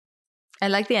I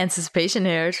like the anticipation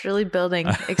here. It's really building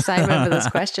excitement for this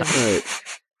question. Right.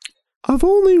 I've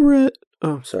only read...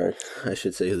 Oh, sorry. I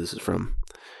should say who this is from.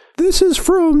 This is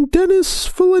from Dennis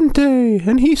Valente,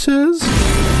 and he says...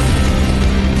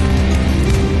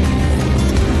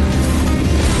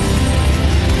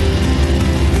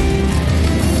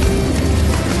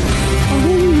 I've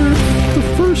only read the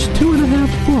first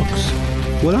 2.5 books.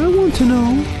 What I want to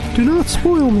know... Do not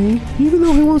spoil me, even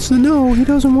though he wants to know he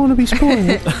doesn't want to be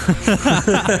spoiled.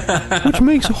 Which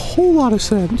makes a whole lot of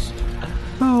sense.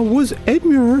 Was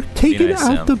Edmure taken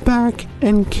out the back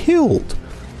and killed?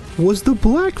 Was the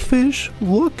blackfish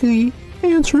lucky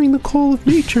answering the call of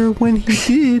nature when he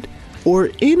did, or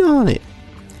in on it?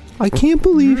 I can't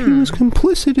believe he was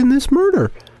complicit in this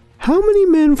murder. How many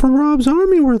men from Rob's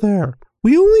army were there?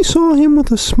 We only saw him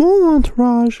with a small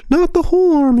entourage, not the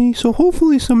whole army, so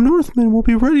hopefully some Northmen will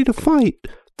be ready to fight.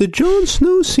 The Jon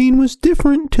Snow scene was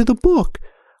different to the book.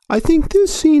 I think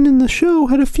this scene in the show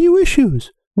had a few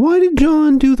issues. Why did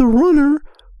Jon do the runner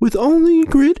with only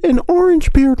Grit and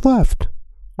Orangebeard left?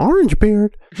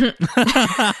 Orangebeard?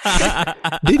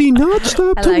 Did he not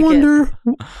stop to wonder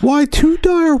why 2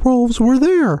 direwolves were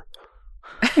there?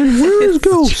 And where is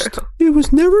Ghost? It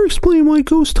was never explained why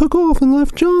Ghost took off and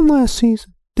left Jon last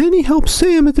season. Then he helped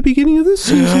Sam at the beginning of this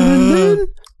season, and then...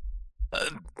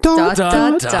 Welcome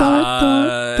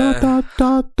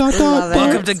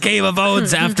to Game of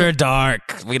Thrones After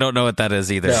Dark. We don't know what that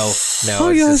is either. No.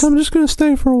 Hi guys, I'm just going to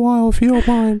stay for a while if you don't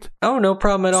mind. Oh, no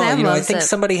problem at all. Sam I loves think it.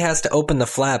 somebody has to open the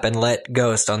flap and let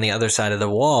Ghost on the other side of the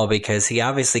wall because he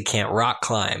obviously can't rock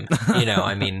climb.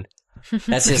 I mean,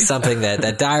 that's just something that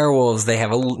direwolves, they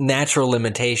have a natural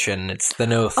limitation. It's the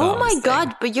no thumbs Oh my thing.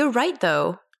 god, but you're right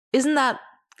though. Isn't that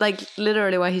like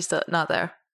literally why he's still not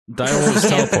there? Direwolves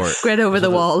teleport. Right over the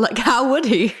wall. Like, how would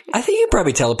he? I think he'd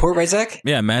probably teleport, right, Zach?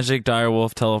 Yeah, magic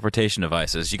direwolf teleportation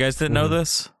devices. You guys didn't know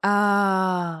this?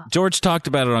 George talked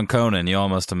about it on Conan. You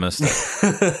almost have missed it.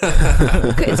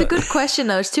 It's a good question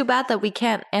though. It's too bad that we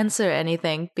can't answer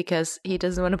anything because he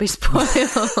doesn't want to be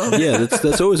spoiled. Yeah,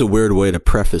 that's always a weird way to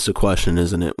preface a question,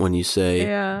 isn't it? When you say,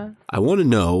 Yeah. I want to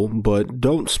know, but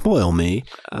don't spoil me.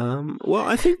 Well,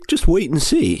 I think just wait and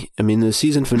see. I mean, the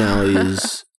season finale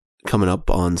is coming up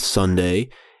on Sunday,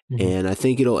 and I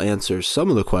think it'll answer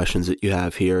some of the questions that you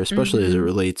have here, especially as it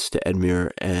relates to Edmure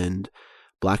and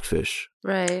Blackfish.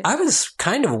 Right. I was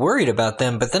kind of worried about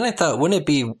them, but then I thought, wouldn't it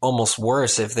be almost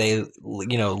worse if they,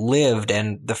 lived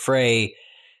and the Frey,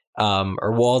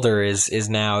 or Walder is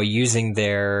now using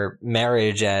their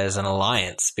marriage as an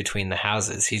alliance between the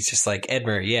houses. He's just like,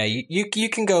 Edmure, yeah, you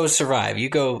can go survive. You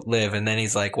go live. And then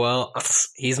he's like, well,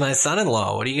 he's my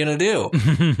son-in-law. What are you going to do?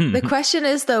 The question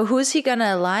is though, who's he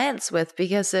gonna alliance with?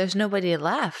 Because there's nobody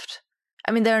left.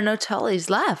 I mean, there are no Tullys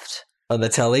left. Oh, the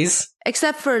Tullys?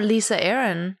 Except for Lisa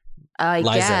Aaron. I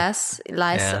Liza. guess. Liza.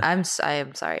 Yeah. I am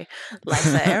sorry.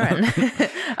 Liza Aaron.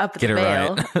 Up at Get the it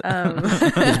Vale.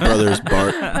 right. His brother's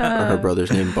Bart, or her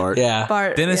brother's name Bart. Yeah.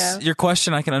 Bart, Dennis, yeah. your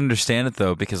question, I can understand it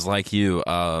though, because like you,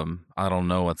 I don't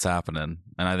know what's happening.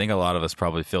 And I think a lot of us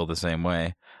probably feel the same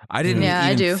way. I didn't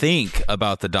I even do. think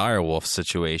about the direwolf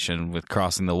situation with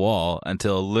crossing the wall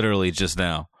until literally just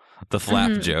now. The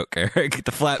flap joke, Eric.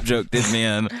 The flap joke did me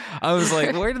in. I was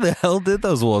like, where the hell did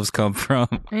those wolves come from?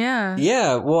 Yeah.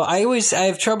 Yeah, well, I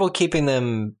have trouble keeping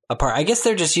them apart. I guess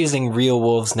they're just using real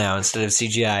wolves now instead of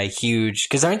CGI huge.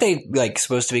 Because aren't they like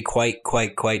supposed to be quite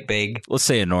big? Let's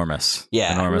say enormous.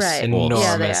 Yeah, Enormous Right. wolves.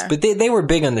 Yeah, they Enormous. are. But they were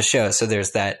big on the show, so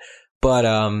there's that. But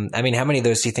I mean, how many of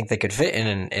those do you think they could fit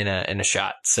in a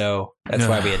shot? So that's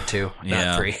why we had 2,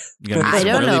 not 3. You gotta get I some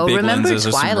don't really know. big Remember lenses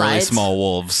or some really Twilight? small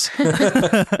wolves.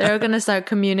 They're gonna start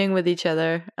communing with each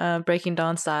other, Breaking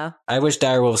Dawn style. I wish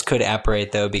direwolves could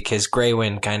apparate though, because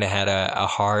Greywind kind of had a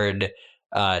hard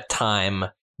time.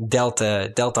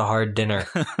 Delta hard dinner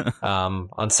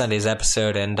on Sunday's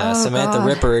episode, and Samantha God.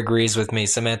 Ripper agrees with me.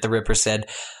 Samantha Ripper said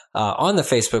on the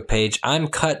Facebook page, "I'm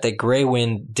cut that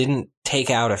Greywind didn't take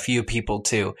out a few people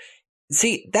too."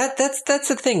 See, that's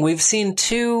the thing. We've seen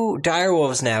 2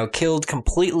 direwolves now killed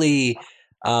completely.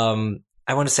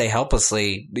 I want to say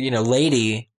helplessly.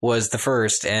 Lady was the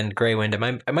first, and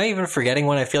Greywind. Am I even forgetting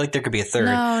one? I feel like there could be a third.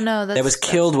 No, that was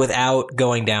killed without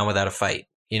going down without a fight.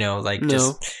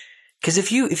 Just because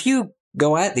if you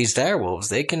go at these direwolves,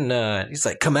 they can. He's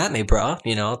like, "Come at me, bro.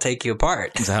 I'll take you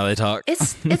apart." Is that how they talk?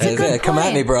 It's a good point. Come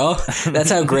at me, bro.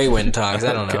 That's how Greywind talks.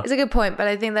 I don't know. It's a good point, but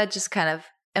I think that just kind of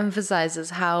emphasizes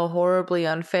how horribly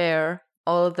unfair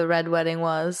all of the Red Wedding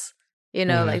was. You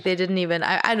know, like they didn't even.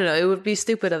 I don't know. It would be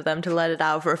stupid of them to let it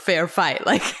out for a fair fight.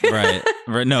 Like, Right.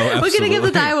 No, absolutely. we're gonna give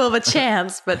the direwolf a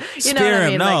chance, but you know what I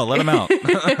mean. No, like, let him out.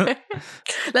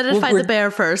 Let it fight the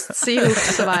bear first. See who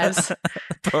survives.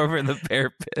 Throw over in the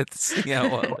bear pits. Yeah.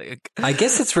 Well, I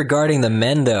guess it's regarding the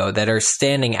men though that are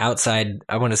standing outside.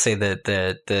 I want to say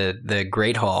the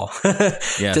Great Hall to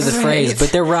the phrase, but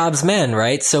they're Rob's men,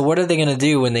 right? So what are they going to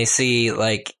do when they see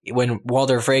like when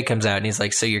Walder Frey comes out and he's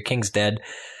like, "So your king's dead."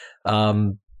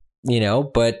 You know,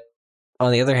 but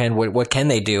on the other hand, what can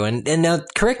they do? And now,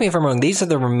 correct me if I'm wrong, these are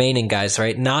the remaining guys,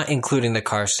 right? Not including the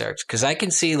Karstarks. Because I can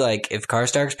see, like, if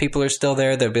Karstarks people are still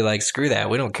there, they'll be like, screw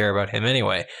that. We don't care about him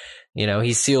anyway. You know,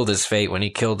 he sealed his fate when he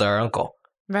killed our uncle.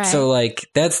 Right. So, like,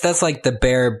 that's like the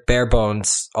bare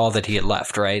bones, all that he had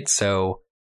left, right? So,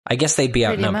 I guess they'd be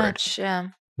Pretty outnumbered. much, yeah.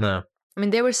 No. I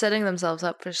mean, they were setting themselves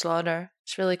up for slaughter.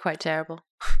 It's really quite terrible.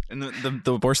 And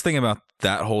the worst thing about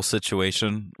that whole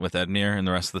situation with Ednir and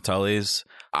the rest of the Tullys,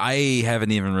 I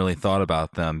haven't even really thought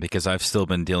about them because I've still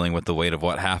been dealing with the weight of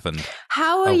what happened.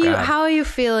 How are you? How are you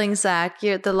feeling, Zach?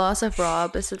 The loss of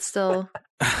Rob, is it still?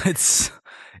 It's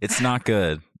not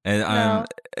good. And No.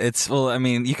 I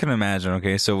mean, you can imagine,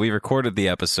 okay? So we recorded the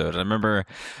episode. I remember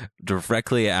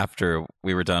directly after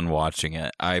we were done watching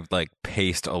it, I like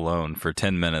paced alone for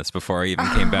 10 minutes before I even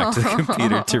came back to the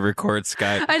computer to record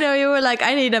Skype. I know, you were like,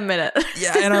 I need a minute.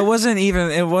 Yeah, and it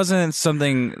wasn't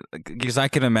something, because I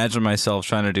can imagine myself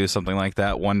trying to do something like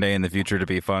that one day in the future to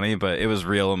be funny, but it was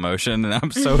real emotion and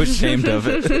I'm so ashamed of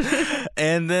it.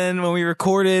 And then when we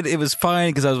recorded, it was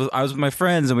fine because I was with my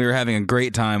friends and we were having a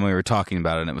great time when we were talking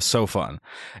about it and it was so fun.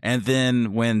 And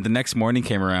then when the next morning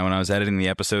came around, when I was editing the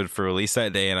episode for release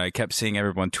that day and I kept seeing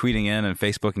everyone tweeting in and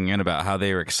Facebooking in about how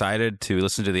they were excited to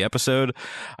listen to the episode,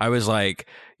 I was like,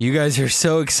 you guys are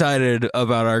so excited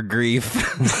about our grief.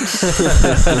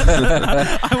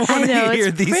 I want to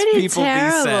hear these people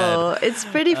terrible. be sad. It's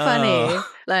pretty funny.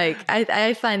 Like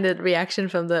I find the reaction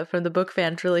from the book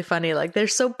fans really funny. Like they're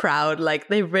so proud, like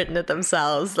they've written it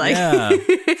themselves. Like, Yeah.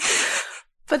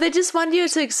 but they just want you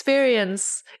to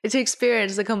experience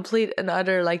the complete and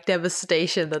utter like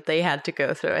devastation that they had to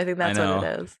go through. I think that's what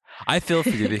it is. I feel for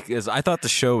you because I thought the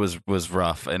show was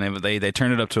rough, and they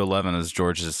turned it up to 11, as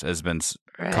George has been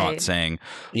caught saying.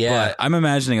 Yeah, but I'm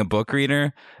imagining a book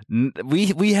reader.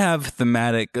 We have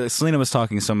thematic. Selena was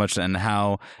talking so much, and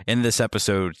how in this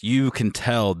episode you can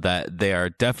tell that they are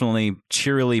definitely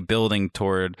cheerily building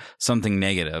toward something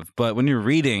negative. But when you're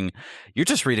reading, you're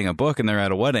just reading a book, and they're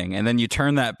at a wedding, and then you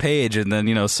turn that page, and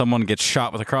then someone gets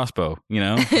shot with a crossbow.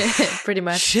 Pretty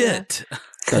much. Shit. Yeah.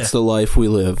 That's the life we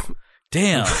live.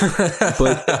 Damn.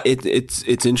 But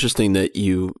it's interesting that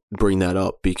you bring that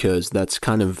up because that's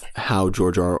kind of how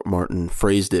George R. R. Martin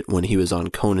phrased it when he was on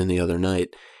Conan the other night.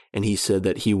 And he said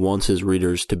that he wants his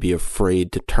readers to be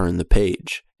afraid to turn the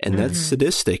page. And that's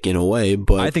sadistic in a way,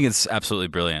 but I think it's absolutely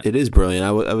brilliant. It is brilliant.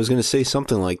 I was going to say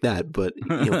something like that, but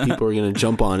people are going to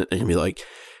jump on it and be like,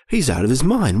 he's out of his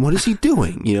mind. What is he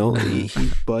doing?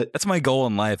 But that's my goal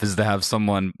in life, is to have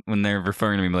someone, when they're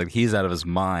referring to me, like, he's out of his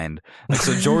mind. Like,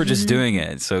 so George is doing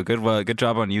it. So good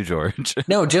job on you, George.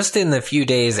 No, just in the few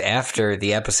days after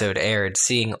the episode aired,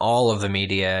 seeing all of the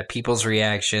media, people's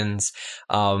reactions,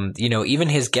 even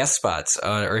his guest spots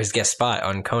or his guest spot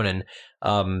on Conan,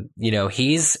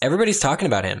 everybody's talking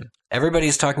about him.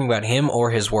 Everybody's talking about him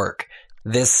or his work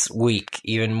this week,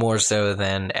 even more so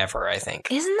than ever, I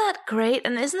think. Isn't that great?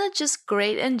 And isn't it just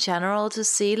great in general to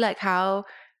see like how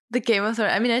the Game of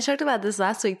Thrones, I mean, I talked about this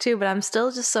last week too, but I'm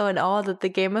still just so in awe that the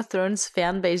Game of Thrones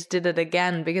fan base did it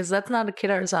again, because let's not kid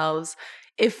ourselves.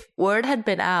 If word had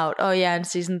been out, oh yeah, in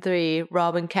season 3,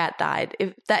 Robb and Cat died,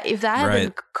 if that had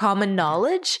been common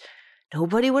knowledge,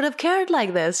 nobody would have cared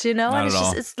like this, Not and at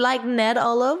all. it's like Ned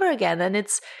all over again, and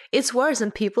it's worse,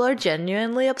 and people are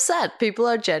genuinely upset. People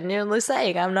are genuinely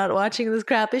saying, I'm not watching this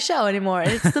crappy show anymore,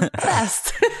 and it's the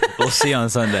best. We'll see on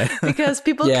Sunday. Because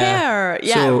people care.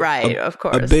 Yeah, So right, of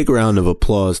course. a big round of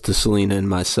applause to Selena and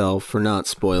myself for not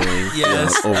spoiling.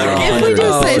 Yes. over If we do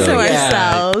 100 say so episodes.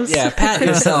 ourselves. Yeah, pat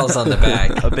yourselves on the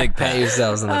back. A big Pat pat.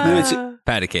 yourselves on the back.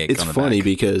 Patty cake. It's on the funny back.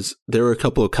 because there were a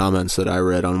couple of comments that I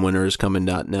read on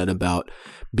winteriscoming.net about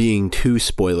being too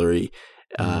spoilery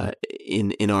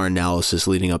in our analysis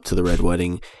leading up to the Red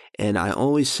Wedding. And I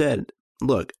always said,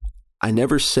 look, I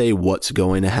never say what's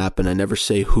going to happen. I never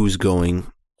say who's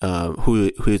going,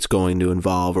 who it's going to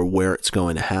involve or where it's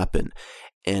going to happen.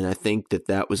 And I think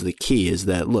that was the key, is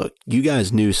that, look, you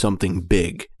guys knew something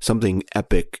big, something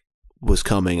epic was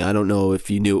coming. I don't know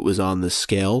if you knew it was on this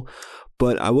scale,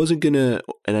 but I wasn't going to,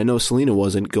 and I know Selena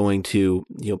wasn't going to,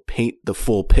 paint the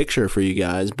full picture for you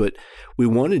guys, but we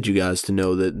wanted you guys to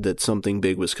know that something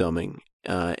big was coming.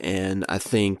 and I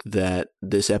think that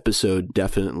this episode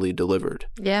definitely delivered.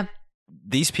 Yeah.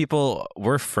 These people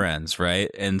were friends, right?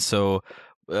 And so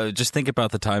just think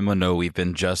about the time window we've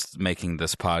been just making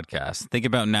this podcast. Think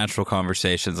about natural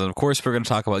conversations. And of course, we're going to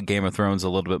talk about Game of Thrones a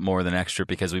little bit more than extra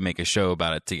because we make a show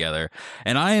about it together.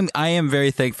 And I am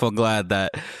very thankful and glad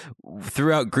that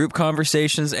throughout group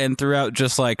conversations and throughout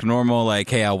just like normal, like,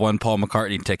 hey, I won Paul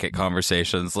McCartney ticket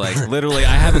conversations, like literally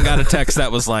I haven't got a text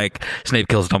that was like, Snape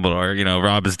kills Dumbledore,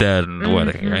 Rob is dead and the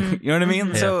wedding, right? You know what I mean?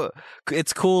 Yeah. So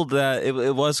it's cool that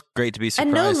it was great to be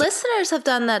surprised. And no listeners have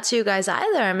done that to you guys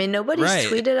either. I mean, nobody's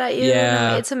tweeted at you.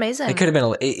 Yeah. It's amazing. It could have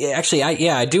been actually.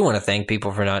 I do want to thank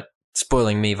people for not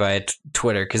spoiling me via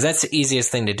Twitter, because that's the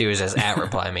easiest thing to do is just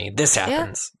reply me. This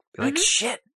happens. Be like,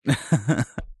 shit.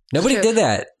 Nobody did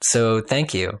that, so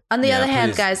thank you. On the other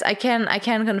hand, please. guys, I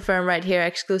can confirm right here,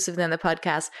 exclusively on the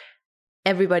podcast,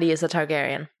 everybody is a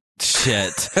Targaryen.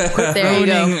 Shit. There you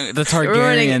go. Ruining the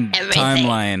Targaryen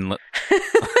timeline.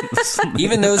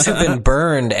 Even those who've been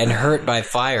burned and hurt by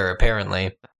fire,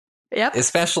 apparently. Yep.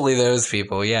 Especially those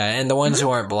people, yeah. And the ones who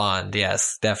aren't blonde,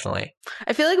 yes, definitely.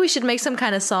 I feel like we should make some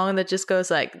kind of song that just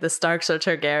goes like, the Starks are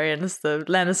Targaryens, the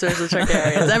Lannisters are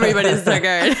Targaryens, everybody's a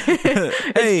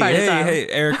Targaryen. Hey,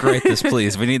 Eric, write this,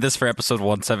 please. We need this for episode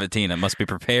 117. It must be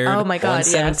prepared. Oh my god,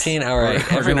 117? yes. All right.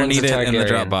 We're going to Everyone's need a it in the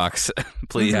Targaryen. Dropbox.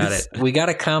 Please. Got it. We got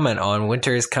a comment on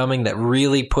Winter is Coming that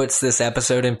really puts this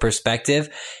episode in perspective.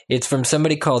 It's from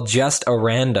somebody called Just a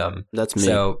Random. That's me.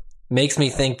 So makes me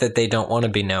think that they don't want to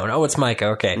be known. Oh, it's Micah.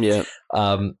 Okay. Yeah.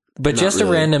 But Not Just really.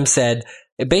 a Random said,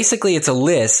 basically it's a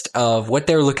list of what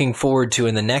they're looking forward to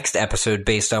in the next episode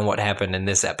based on what happened in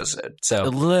this episode. So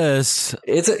Liz.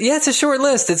 it's a short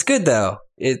list. It's good though.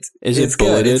 It's it good.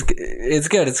 bulleted? It's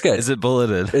good. It's good. Is it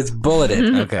bulleted? It's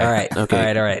bulleted. Okay. All right.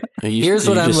 Okay. All right. Are you, Here's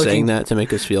are what you I'm just looking saying that to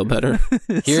make us feel better?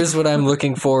 Here's what I'm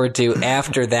looking forward to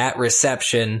after that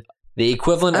reception. The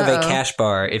equivalent of a Uh-oh. cash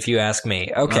bar, if you ask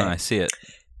me. Okay. Oh, I see it.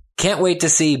 Can't wait to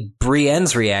see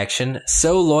Brienne's reaction.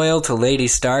 So loyal to Lady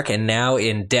Stark and now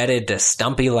indebted to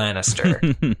Stumpy Lannister.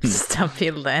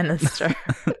 Stumpy Lannister.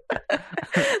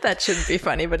 That shouldn't be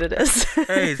funny, but it is.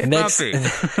 Hey, Next- Stumpy.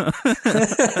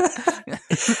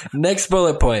 Next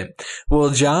bullet point. Will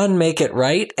Jon make it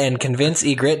right and convince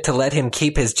Ygritte to let him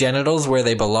keep his genitals where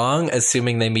they belong,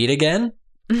 assuming they meet again?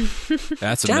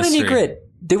 That's a Jon and mystery.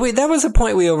 Ygritte. That was a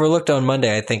point we overlooked on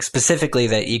Monday, I think, specifically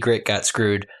that Ygritte got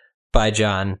screwed by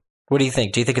Jon. What do you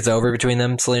think? Do you think it's over between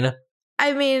them, Selena?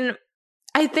 I mean,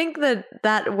 I think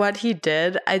that what he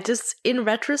did, in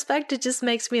retrospect, it just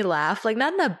makes me laugh. Like,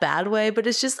 not in a bad way, but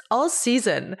it's just all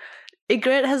season.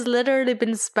 Ygritte has literally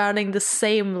been spouting the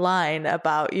same line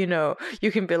about, you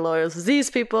can be loyal to these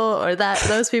people or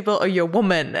those people or your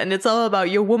woman. And it's all about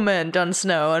your woman, Jon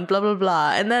Snow, and blah, blah,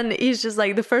 blah. And then he's just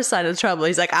like, the first sign of trouble,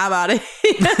 he's like, I'm out of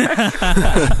here.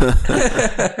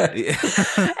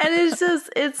 And it's just,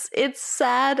 it's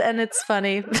sad and it's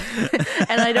funny.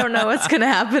 And I don't know what's going to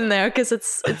happen there because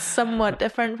it's somewhat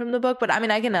different from the book. But I mean,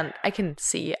 I can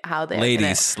see how they're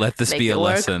Ladies, let this make be it a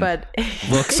work, lesson. but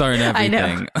Looks aren't I know.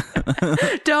 everything.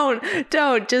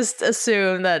 Don't just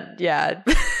assume that. Yeah,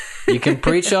 You can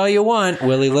preach all you want.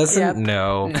 Will he listen? Yep.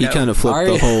 No. He kind of flipped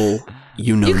the whole,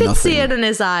 you could nothing see it in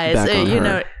his eyes. back on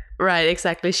her. Right?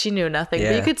 Exactly. She knew nothing, but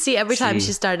Yeah, you could see every time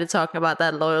she started talking about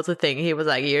that loyalty thing, he was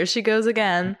like, "Here she goes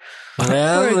again." Well,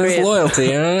 Poor there's Ygritte.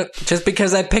 loyalty. Just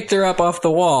because I picked her up off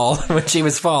the wall when she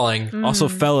was falling. Also,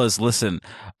 fellas, listen.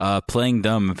 Playing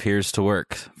dumb appears to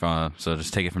work. So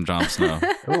just take it from Jon Snow.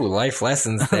 Ooh, life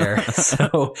lessons there.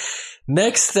 So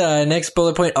next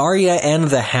bullet point, Arya and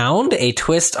the Hound, a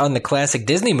twist on the classic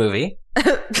Disney movie.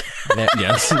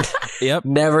 Yes. Yep.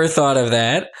 Never thought of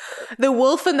that. The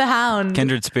Wolf and the Hound.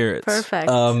 Kindred spirits. Perfect.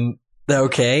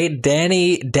 Okay,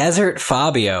 Danny Desert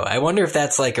Fabio. I wonder if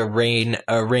that's like a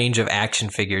range of action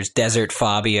figures. Desert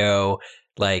Fabio,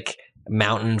 like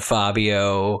Mountain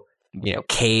Fabio,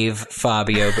 Cave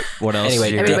Fabio. But What else?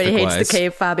 Anyway, Everybody hates geographic-wise? the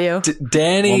cave, Fabio. One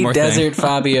Danny, more Desert thing.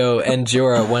 Fabio, and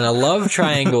Jorah when a love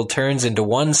triangle turns into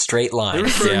one straight line.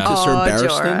 referring Yeah. to Sir Oh,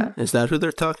 Barristan? Jorah. Is that who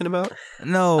they're talking about?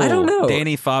 No. I don't know.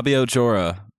 Danny, Fabio,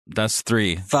 Jorah. That's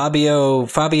 3.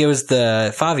 Fabio's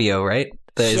the Fabio, right?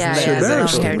 Yeah, Sir yeah, the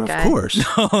Barristan, long-haired of guy. course.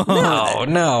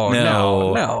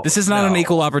 No. This is not an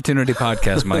equal opportunity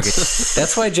podcast, Mike.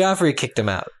 That's why Joffrey kicked him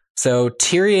out. So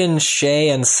Tyrion, Shay,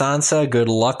 and Sansa, good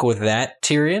luck with that,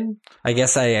 Tyrion. I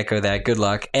guess I echo that. Good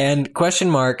luck. And question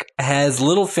mark, has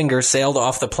Littlefinger sailed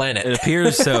off the It planet?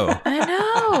 appears so. I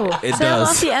know. It They're does.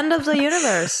 off the end of the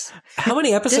universe. How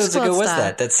many episodes ago was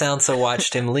Discworld that Sansa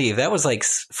watched him leave? That was like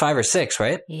 5 or 6,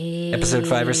 right? Episode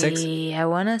 5 or 6? I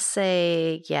want to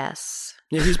say yes.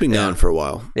 Yeah, he's been gone for a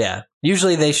while. Yeah.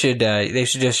 Usually they should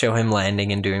just show him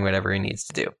landing and doing whatever he needs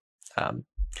to do.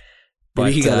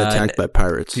 Maybe he got attacked by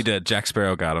pirates. He did. Jack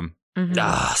Sparrow got him.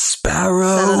 Sparrow.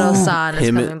 Salvador San is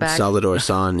Him coming and back. Salvador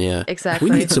San, yeah. Exactly.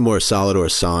 We need some more Salvador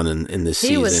San in this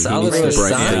He was season. He needs to Salvador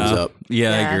brighten San. things up. Yeah,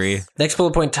 I Yes. agree. Next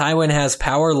bullet point, Tywin has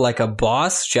power like a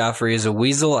boss. Joffrey is a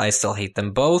weasel. I still hate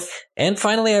them both. And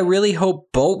finally, I really hope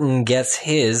Bolton gets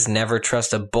his. Never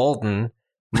trust a Bolton,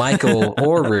 Michael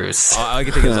or Roose. I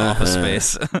can think of Office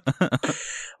Space.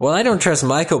 Well, I don't trust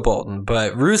Michael Bolton,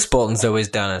 but Roose Bolton's always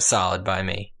done a solid by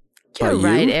me. You're By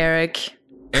right, you? Eric.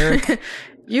 Eric,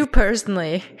 You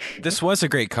personally. this was a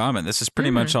great comment. This is pretty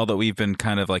much all that we've been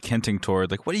kind of like hinting toward.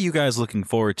 Like, what are you guys looking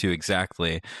forward to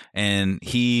exactly? And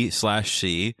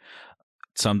he/she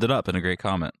summed it up in a great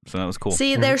comment. So that was cool.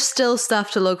 See, there's still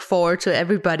stuff to look forward to,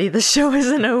 everybody. The show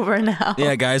isn't over now.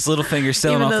 Yeah, guys, Littlefinger's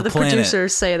sailing Even off though the the planet.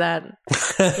 producers say that.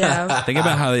 Yeah. Think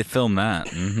about how they filmed that.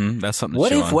 That's something to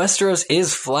What show if on. Westeros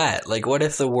is flat? Like, what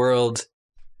if that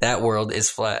world is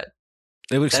flat?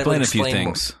 They would that explain would a few explain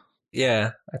things.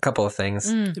 Yeah, a couple of things.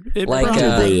 It Like,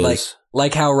 probably like, is.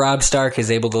 like how Rob Stark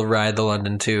is able to ride the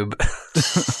London Tube.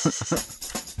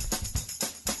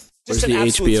 Just Where's an the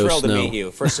absolute HBO thrill snow? to meet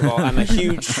you. First of all, I'm a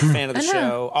huge fan of the I know.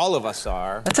 show. All of us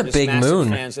are. That's a Just big massive moon.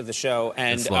 Fans of the show,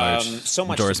 and It's large. so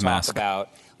much Majora's to talk Mask. about.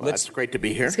 Well, that's great to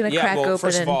be here. It's going to crack well, open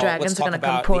first of and all, dragons let's are talk going to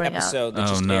come about the pouring out. episode that Oh,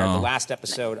 just aired, no. the last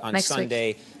episode on Next week.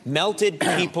 Sunday, melted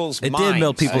people's It did minds.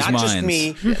 melt people's Not just minds.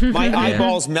 me. My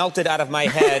eyeballs melted out of my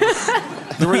head.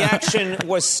 The reaction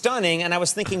was stunning, and I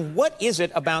was thinking, what is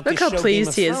it about Look this how show,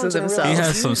 pleased Game he of is with Thrones, himself. and He really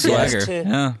has some refuse swagger. to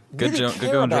Yeah. Good really good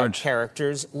care going, about George.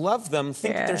 characters, love them,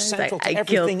 think that Yeah, they're he's central like, to "I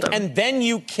killed everything, them." and then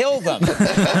you kill them.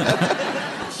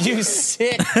 You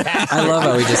sick bastard. I love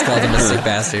how we just called him a sick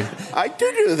bastard. I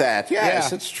do that. Yes,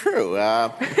 Yeah. it's true. Why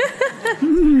I do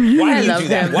you love do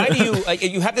that? him. Why do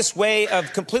you have this way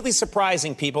of completely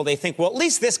surprising people? They think, well, at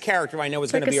least this character I know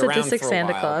is Like going to a be around for a sadistic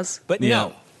Santa while. Claus. But Yeah.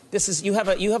 no, this is you have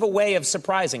a way of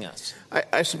surprising us.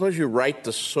 I suppose you write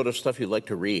the sort of stuff you like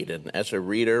to read, and as a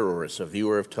reader or as a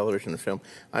viewer of television and film,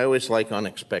 I always like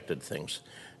unexpected things.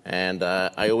 And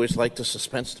I always like the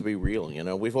suspense to be real. You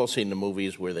know, we've all seen the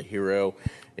movies where the hero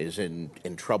is in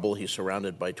trouble. He's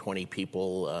surrounded by 20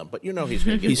 people, but you know he's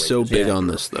going to get He's away so with his big anger. on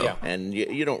this, though. Yeah. And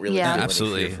you don't really Yeah. feel any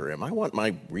Absolutely. fear for him. I want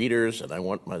my readers and I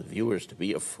want my viewers to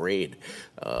be afraid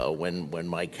when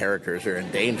my characters are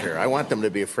in danger. I want them to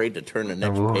be afraid to turn the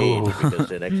next page because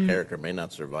the next character may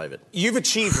not survive it. You've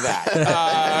achieved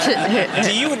that.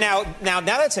 Do you now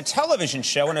that it's a television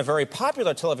show and a very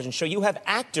popular television show, you have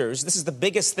actors. This is the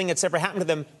biggest thing that's ever happened to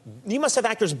them. You must have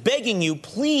actors begging you,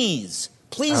 please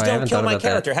I don't haven't kill thought my about that.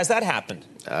 character. Has that happened?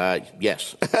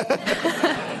 Yes.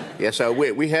 Yes,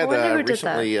 we had I wonder who did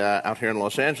recently out here in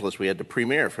Los Angeles, we had the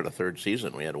premiere for the third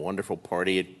season. We had a wonderful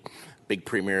party, big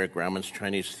premiere at Grauman's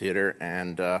Chinese Theater,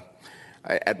 and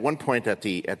at one point at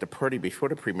the party before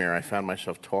the premiere, I found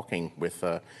myself talking with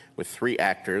three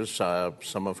actors,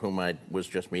 some of whom I was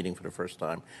just meeting for the first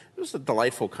time. It was a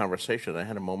delightful conversation. I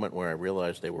had a moment where I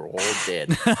realized they were all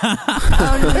dead.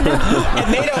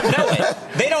 And they don't know it.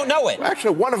 They don't know it.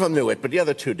 Actually, one of them knew it, but the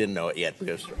other two didn't know it yet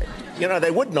because, you know, they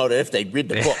would know it if they'd read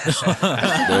the books.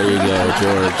 There you go,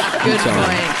 George. Good Tell him.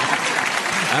 point.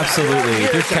 Absolutely.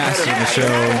 If you're casting the show,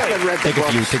 take a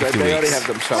few They already weeks. have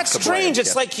themselves That's to blame. strange. It's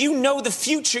Yeah. like you know the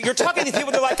future. You're talking to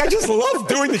people. They're like, I just love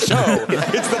doing the show.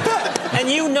 It's the best. And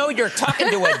you know you're talking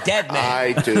to a dead man.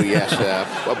 I do, yes.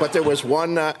 But there was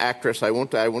one actress, I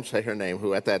won't say her name,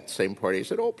 who at that same party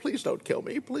said, "Oh, please don't kill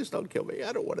me. Please don't kill me.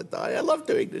 I don't want to die. I love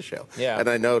doing this show." Yeah. And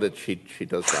I know that she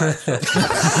does die. So.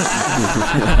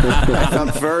 I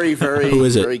felt very, very, Who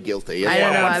is it? very guilty. I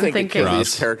don't know, I'm thinking- kill these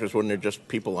Ross. characters when they're just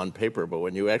people on paper, but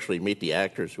when you actually meet the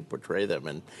actors who portray them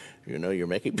and you know you're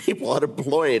making people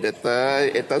unemployed, it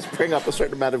does bring up a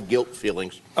certain amount of guilt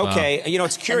feelings. Okay, you know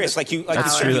it's curious. Like you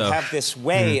That's said, true, you though. have this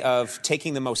way of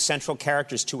taking the most central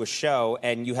characters to a show,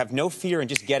 and you have no fear in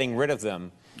just getting rid of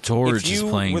them. George If you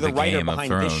is playing were the the writer Game of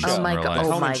behind this Thrones. show- Oh my in real god! life.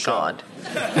 Oh my Conan show. god!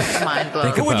 Mind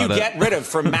blown. Who would you about it. get rid of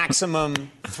for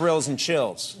maximum thrills and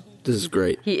chills? This is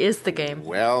great. He is the game.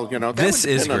 Well, you know, that This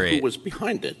would is depend on great. who was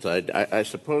behind it. I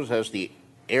suppose as the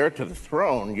heir to the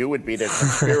throne, you would be the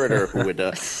conspirator who would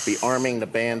be arming the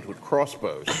band with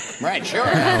crossbows. Right, sure.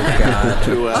 To,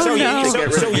 So, to you, get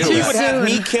rid so of you you. would have soon.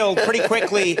 me killed pretty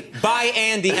quickly by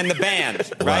Andy and the band,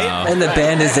 right? Wow. And the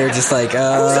band is there just like,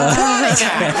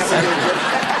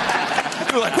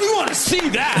 You're like, we want to see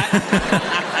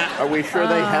that. Are we sure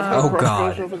they have no Oh,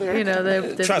 crossbows God. over there? You know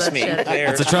they've Trust me, bloodshed.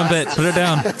 they're, It's a trumpet. Put it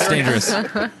down. It's dangerous.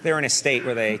 they're in a state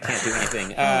where they can't do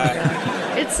anything.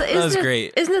 That was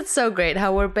great. Isn't it so great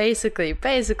how we're basically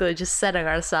just setting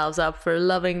ourselves up for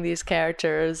loving these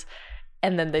characters,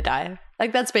 and then they die.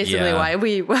 Like that's basically why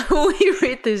we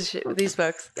read these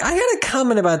books. I got a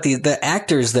comment about the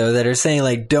actors though that are saying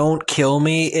like "don't kill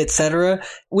me," etc.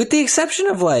 With the exception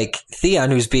of like Theon,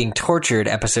 who's being tortured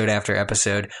episode after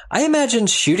episode, I imagine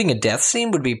shooting a death scene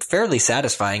would be fairly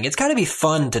satisfying. It's got to be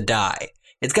fun to die.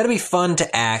 It's got to be fun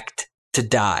to act to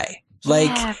die. Like,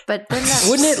 yeah, but then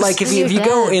wouldn't it like if you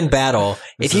go in battle,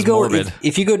 if you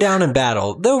go down in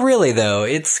battle, though really though,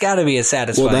 it's got to be a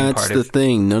satisfying part. Well, that's the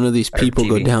thing. None of these people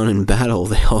go down in battle.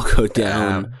 They all go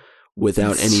down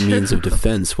without any means of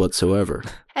defense whatsoever.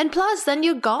 And plus, then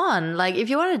you're gone. Like,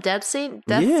 if you want a death scene,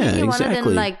 you want it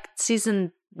in like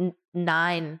season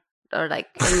 9 or like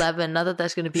 11. Not that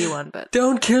there's going to be one, but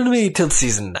don't kill me till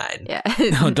season 9. Yeah,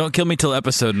 no, don't kill me till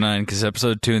episode 9 because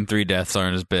episode 2 and 3 deaths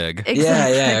aren't as big.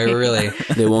 Exactly. Yeah, really.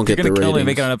 They won't get the ratings. Kill me,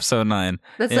 make it on episode 9.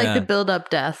 That's like the build-up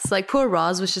deaths. Like poor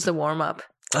Roz was just a warm-up.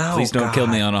 Oh, please don't kill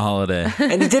me on a holiday.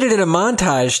 And he did it in a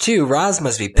montage too. Roz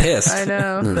must be pissed. I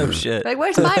know. No shit. Like,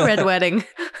 where's my red wedding?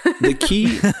 The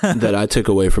key that I took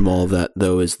away from all of that,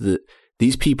 though, is that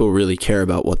these people really care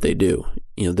about what they do.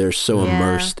 You know, they're so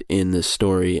immersed in this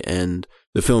story and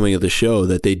the filming of the show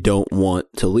that they don't want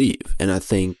to leave. And I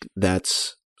think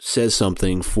that's says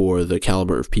something for the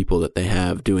caliber of people that they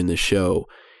have doing this show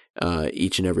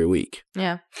each and every week.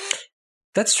 Yeah.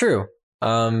 That's true.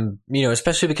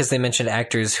 Especially because they mentioned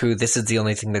actors who this is the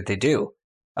only thing that they do.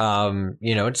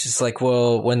 It's just like,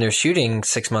 well, when they're shooting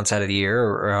 6 months out of the year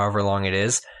or however long it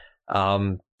is,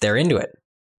 they're into it,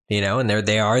 and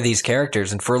they are these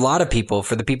characters. And for a lot of people,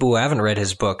 for the people who haven't read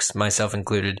his books, myself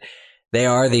included, they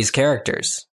are these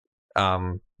characters,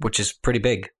 which is pretty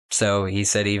big. So he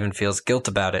said he even feels guilt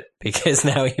about it because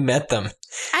now he met them.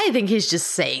 I think he's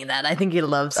just saying that. I think he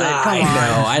loves it. I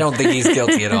know. I don't think he's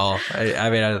guilty at all.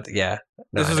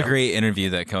 This was a great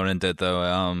interview that Conan did,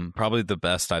 though. Probably the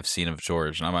best I've seen of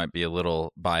George. And I might be a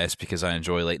little biased because I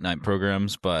enjoy late night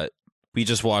programs, but we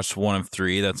just watched 1 of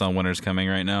 3 that's on Winter's Coming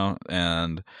right now,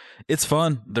 and it's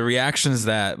fun. The reactions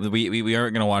that we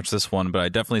aren't going to watch this one, but I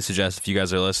definitely suggest if you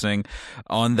guys are listening,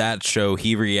 on that show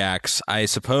he reacts, I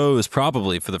suppose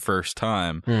probably for the first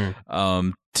time,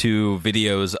 to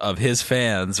videos of his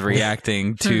fans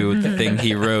reacting to the thing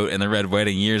he wrote in the Red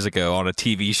Wedding years ago on a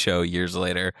TV show years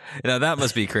later. That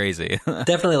must be crazy.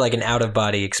 Definitely like an out of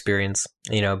body experience,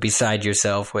 beside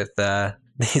yourself with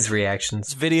these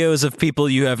reactions. Videos of people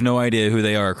you have no idea who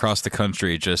they are across the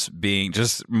country just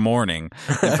mourning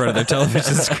in front of their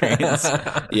television screens.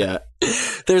 Yeah.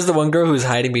 There's the one girl who's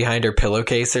hiding behind her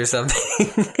pillowcase or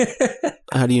something.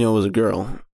 How do you know it was a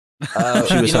girl?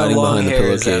 She was hiding behind the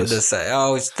pillowcase.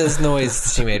 Oh, this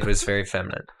noise she made was very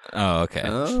feminine. Oh, okay.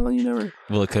 Oh, you never.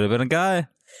 Well, it could have been a guy.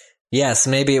 Yes,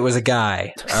 maybe it was a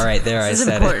guy. All right, there I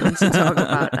said it. This is important to talk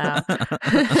about now.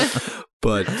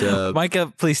 But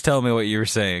Micah, please tell me what you were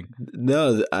saying.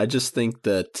 No, I just think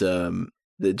that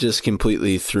it just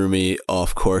completely threw me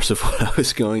off course of what I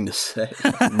was going to say.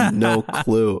 No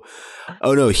clue.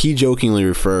 Oh no, he jokingly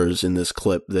refers in this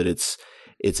clip that it's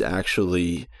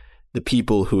actually the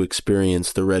people who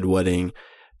experienced the Red Wedding,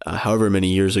 however many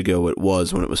years ago it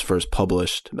was when it was first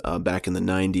published back in the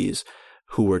 90s,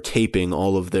 who were taping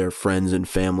all of their friends and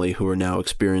family who are now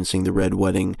experiencing the Red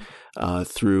Wedding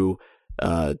through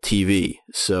TV.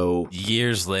 So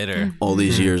years later, all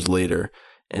these years later.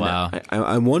 And wow.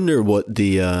 I wonder what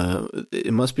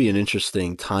it must be an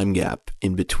interesting time gap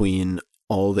in between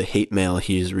all the hate mail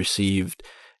he's received,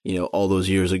 all those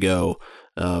years ago,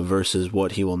 versus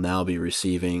what he will now be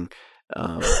receiving.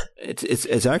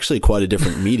 It's actually quite a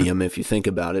different medium if you think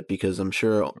about it, because I'm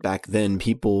sure back then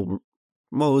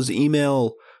was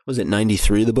email, was it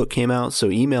 93 the book came out? So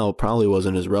email probably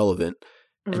wasn't as relevant.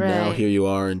 And now here you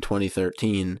are in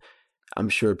 2013. I'm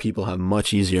sure people have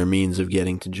much easier means of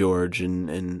getting to George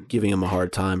and giving him a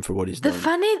hard time for what he's done.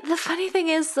 The funny thing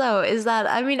is, though, is that,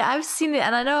 I've seen it,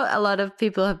 and I know a lot of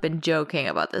people have been joking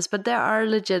about this, but there are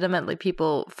legitimately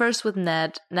people, first with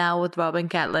Ned, now with Rob and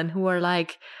Catelyn, who are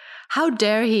like, how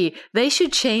dare he? They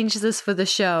should change this for the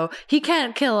show. He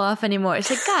can't kill off anymore. It's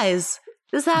like, guys,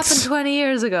 this happened 20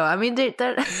 years ago.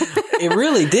 It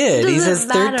really did. He says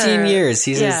 13 years.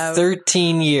 He says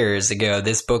 13 years ago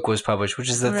this book was published, which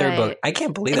is the third book. I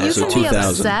can't believe that. You So can be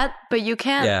upset, but you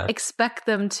can't expect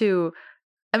them to.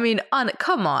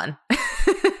 Come on.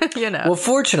 Well,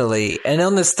 fortunately, and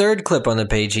on this third clip on the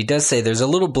page, he does say there's a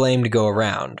little blame to go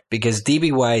around because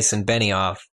D.B. Weiss and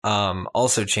Benioff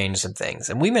also changed some things.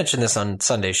 And we mentioned this on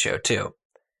Sunday's show, too.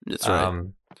 That's right.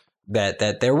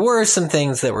 That there were some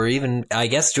things that were even, I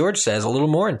guess George says, a little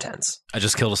more intense. I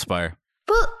just killed a spire.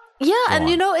 Well, Yeah, Go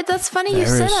and on. that's funny you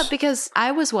said Varys. that because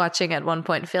I was watching at one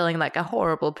point feeling like a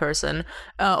horrible person.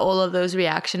 All of those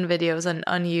reaction videos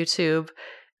on YouTube.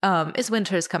 It's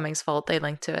Winter's Coming's fault. They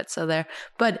linked to it, so there.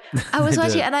 But I was They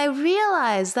watching did. it and I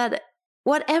realized that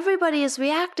what everybody is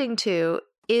reacting to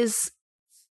is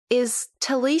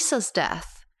Talisa's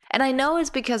death. And I know it's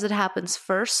because it happens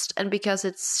first and because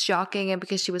it's shocking and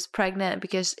because she was pregnant and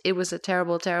because it was a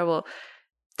terrible, terrible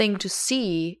thing to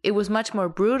see. It was much more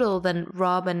brutal than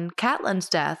Rob and Catelyn's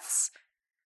deaths.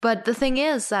 But the thing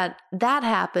is that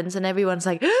happens and everyone's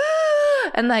like,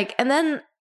 and then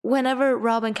whenever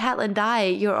Rob and Catelyn die,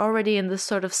 you're already in this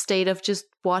sort of state of just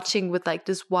watching with like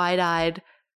this wide-eyed,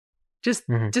 just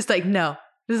like no.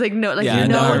 It's like no, like Yeah, you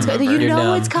know I it's remember. you You're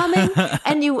know numb. it's coming,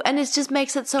 and it just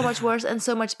makes it so much worse and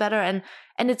so much better, and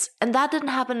that didn't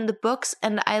happen in the books,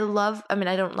 and I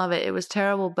don't love it. It was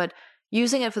terrible, but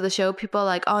using it for the show, people are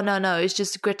like, oh no, it's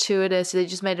just gratuitous. They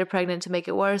just made her pregnant to make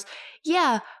it worse.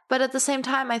 Yeah, but at the same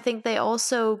time, I think they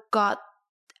also got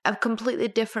a completely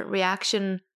different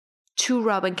reaction to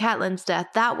Rob and Catelyn's death.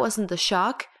 That wasn't the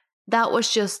shock. That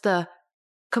was just the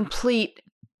complete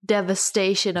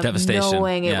devastation of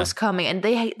knowing it was coming, and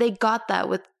they got that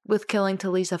with killing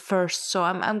Talisa first. So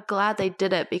I'm glad they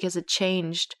did it because it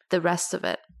changed the rest of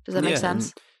it. Does that make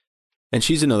sense? And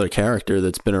she's another character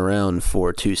that's been around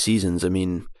for 2 seasons. I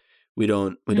mean, we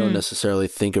don't necessarily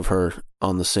think of her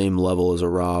on the same level as a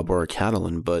Rob or a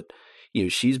Catelyn, but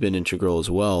she's been integral as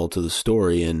well to the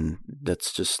story, and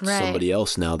that's just somebody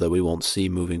else now that we won't see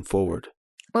moving forward.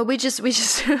 Well, we just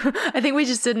I think we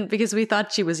just didn't because we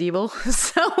thought she was evil.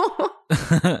 So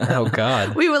Oh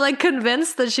God. we were like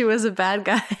convinced that she was a bad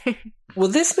guy. Well,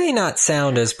 this may not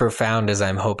sound as profound as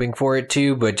I'm hoping for it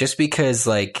to, but just because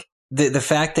like the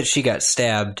fact that she got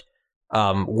stabbed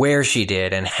where she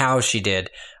did and how she did,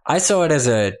 I saw it as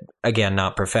a, again,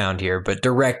 not profound here, but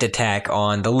direct attack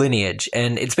on the lineage.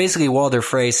 And it's basically Walder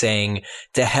Frey saying,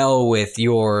 to hell with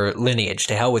your lineage,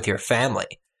 to hell with your family,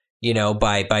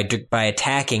 by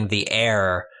attacking the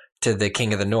heir to the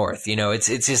King of the North.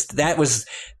 It's just, that was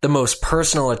the most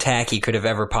personal attack he could have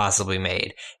ever possibly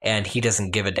made. And he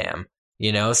doesn't give a damn.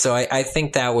 So I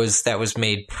think that was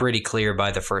made pretty clear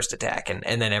by the first attack,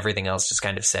 and then everything else just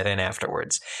kind of set in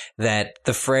afterwards, that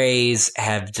the Freys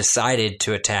have decided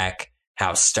to attack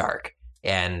House Stark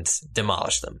and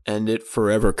demolish them. And it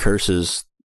forever curses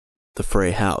the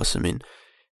Frey house. I mean,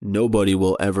 nobody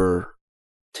will ever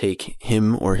take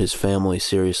him or his family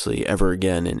seriously ever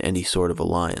again in any sort of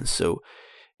alliance. So,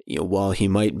 while he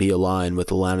might be aligned with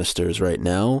the Lannisters right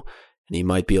now, and he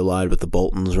might be allied with the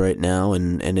Boltons right now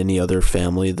and any other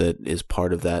family that is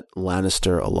part of that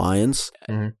Lannister alliance.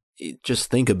 Just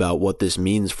think about what this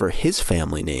means for his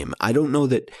family name. I don't know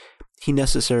that he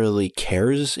necessarily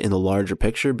cares in the larger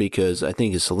picture because I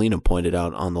think, as Selena pointed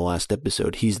out on the last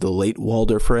episode, he's the late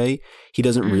Walder Frey. He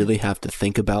doesn't really have to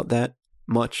think about that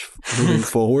much moving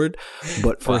forward.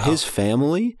 But for his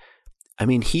family, I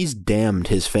mean, he's damned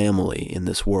his family in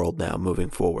this world now moving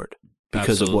forward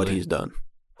because of what he's done.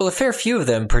 Well, a fair few of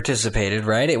them participated,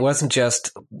 right? It wasn't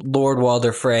just Lord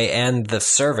Walder Frey and the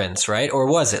servants, right? Or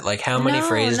was it? Like, how many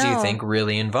Freys do you think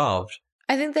really involved?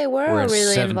 I think they were We're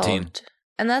really 17. involved.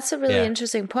 And that's a really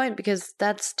interesting point because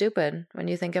that's stupid when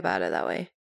you think about it that way.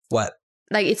 What?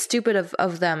 Like, it's stupid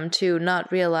of them to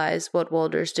not realize what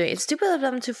Walder's doing. It's stupid of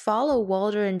them to follow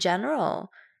Walder in general.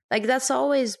 Like, that's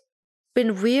always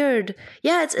been weird.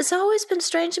 Yeah, it's always been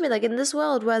strange to me. Like, in this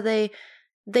world where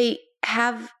they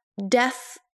have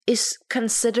death is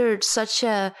considered such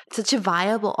a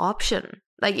viable option.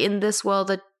 Like, in this world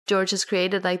that George has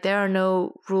created, like, there are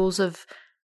no rules of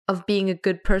being a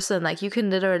good person. Like, you can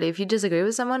literally, if you disagree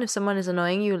with someone, if someone is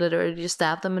annoying you, literally just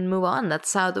stab them and move on.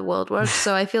 That's how the world works.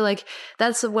 So I feel like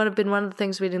that's been one of the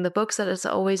things reading the books that has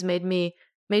always made me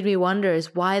wonder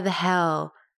is why the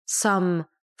hell some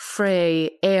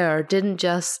Frey heir didn't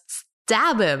just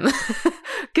stab him.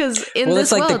 Because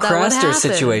it's like the Craster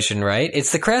situation, right?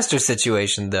 It's the Craster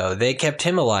situation, though. They kept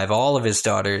him alive. All of his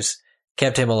daughters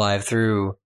kept him alive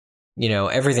through,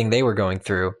 everything they were going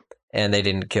through, and they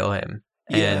didn't kill him.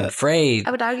 Yeah. And Frey,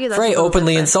 I would argue that's Frey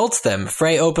openly insults them.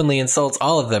 Frey openly insults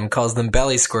all of them, calls them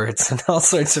belly squirts and all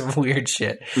sorts of weird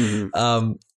shit.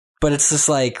 Mm-hmm. But it's just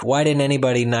like, why didn't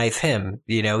anybody knife him?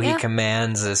 He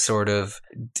commands a sort of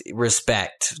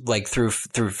respect, like through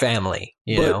family,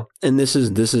 know? And this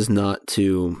is not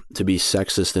to be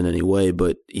sexist in any way,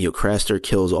 but, Craster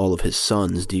kills all of his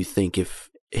sons. Do you think if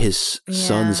his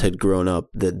sons had grown up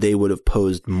that they would have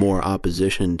posed more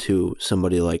opposition to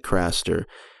somebody like Craster?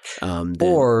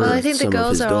 I think the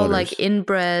girls are all like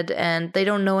inbred and they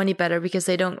don't know any better because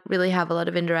they don't really have a lot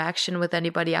of interaction with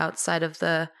anybody outside of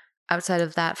the outside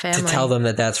of that family. To tell them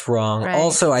that that's wrong. Right.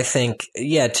 Also, I think,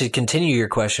 to continue your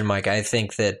question, Mike, I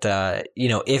think that,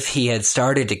 if he had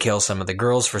started to kill some of the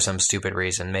girls for some stupid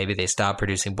reason, maybe they stopped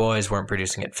producing boys, weren't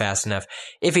producing it fast enough.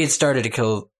 If he had started to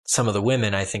kill some of the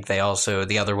women, I think the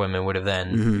other women would have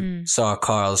then saw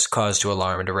cause to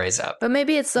alarm and to raise up. But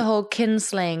maybe it's the whole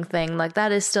kinslaying thing. Like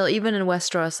that is still, even in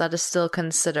Westeros, that is still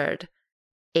considered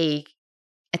a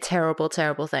terrible,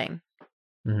 terrible thing.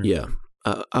 Mm-hmm. Yeah.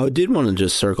 I did want to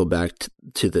just circle back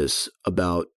to this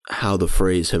about how the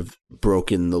Freys have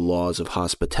broken the laws of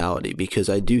hospitality, because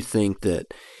I do think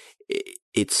that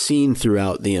it's seen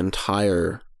throughout the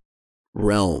entire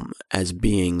realm as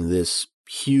being this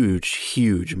huge,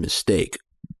 huge mistake.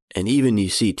 And even you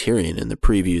see Tyrion in the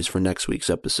previews for next week's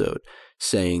episode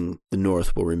saying the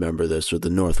North will remember this, or the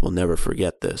North will never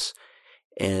forget this.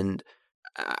 And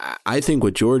I think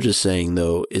what George is saying,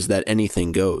 though, is that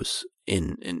anything goes.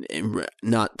 In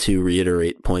not to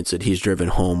reiterate points that he's driven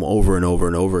home over and over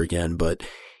and over again, but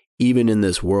even in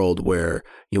this world where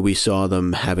we saw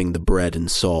them having the bread and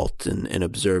salt and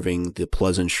observing the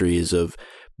pleasantries of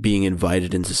being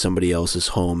invited into somebody else's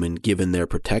home and given their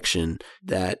protection,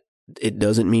 that it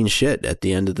doesn't mean shit at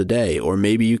the end of the day. Or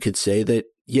maybe you could say that,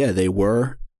 yeah, they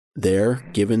were there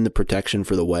given the protection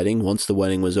for the wedding. Once the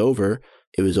wedding was over,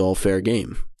 it was all fair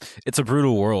game. It's a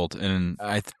brutal world, and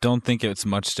I don't think it's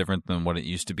much different than what it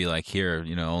used to be like here,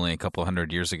 only a couple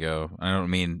hundred years ago. I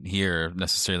don't mean here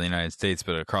necessarily in the United States,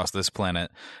 but across this planet.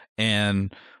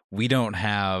 And we don't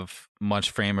have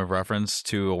much frame of reference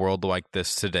to a world like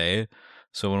this today.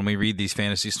 So when we read these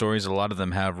fantasy stories, a lot of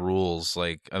them have rules.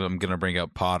 Like, I'm going to bring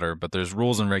up Potter, but there's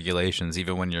rules and regulations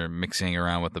even when you're mixing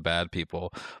around with the bad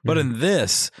people. But in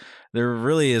this, there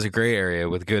really is a gray area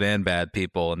with good and bad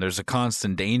people, and there's a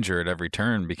constant danger at every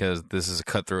turn because this is a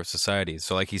cutthroat society.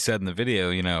 So like he said in the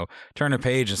video, turn a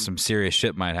page and some serious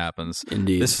shit might happen.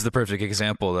 Indeed. This is the perfect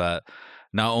example that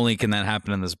not only can that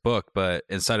happen in this book, but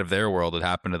inside of their world, it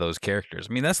happened to those characters.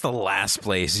 I mean, that's the last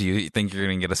place you think you're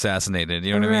going to get assassasinated.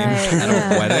 You know what I mean? Right, At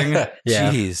a wedding?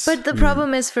 Yeah. Jeez. But the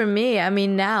problem is for me, I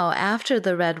mean, now after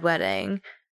the Red Wedding,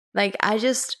 like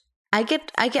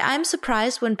I'm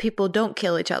surprised when people don't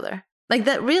kill each other. Like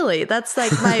that, really, that's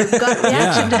like my gut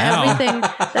reaction to everything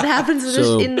that happens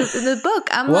in the book.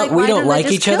 I'm what, like, we why don't like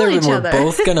they each just other kill and we're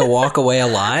both going to walk away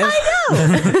alive? I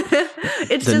know.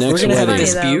 It's The just next We're going to have a wedding.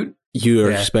 dispute? You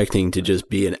are Yeah. expecting to just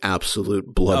be an absolute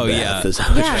bloodbath, Oh, yeah. is that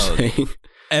what Yeah. you're saying?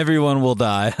 Everyone will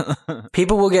die.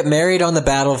 People will get married on the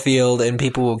battlefield and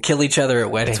people will kill each other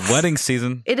at weddings. It's wedding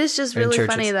season. It is just In really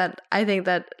churches. funny that I think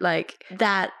that like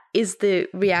that is the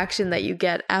reaction that you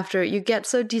get after you get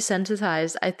so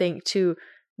desensitized, I think, to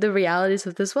the realities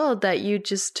of this world that you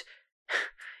just,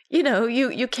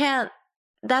 you can't,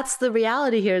 that's the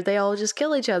reality here. They all just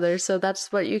kill each other. So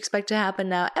that's what you expect to happen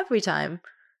now every time.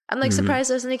 I'm like surprised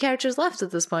there's any characters left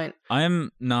at this point.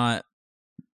 I'm not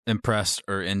impressed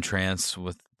or entranced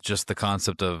with just the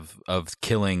concept of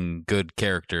killing good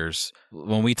characters.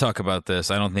 When we talk about this,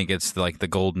 I don't think it's like the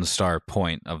golden star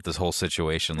point of this whole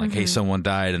situation. Like, hey, someone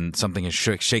died and something is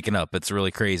shaken up. It's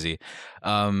really crazy.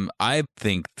 I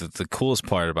think that the coolest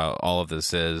part about all of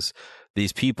this is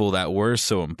these people that were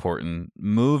so important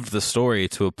moved the story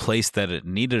to a place that it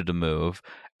needed to move.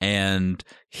 And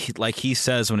like he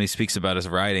says when he speaks about his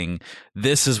writing,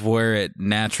 this is where it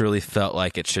naturally felt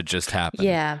like it should just happen.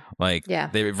 Yeah. Like, Yeah.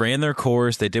 they ran their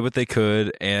course, they did what they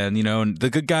could, and, the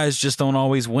good guys just don't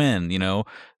always win,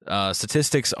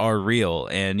 Statistics are real,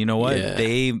 and you know what? Yeah.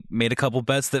 They made a couple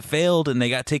bets that failed, and they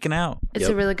got taken out. It's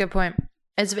a really good point.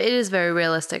 It is very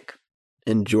realistic.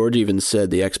 And George even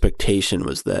said the expectation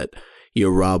was that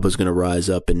Rob was going to rise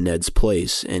up in Ned's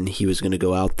place, and he was going to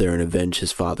go out there and avenge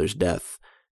his father's death.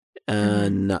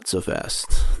 Not so fast.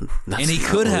 That's And he not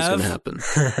could what was have. gonna happen.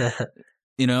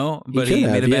 But could he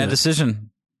have, made a yeah. bad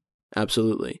decision.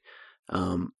 Absolutely.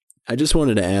 I just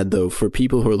wanted to add, though, for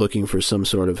people who are looking for some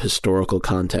sort of historical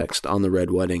context on the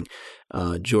Red Wedding,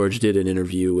 George did an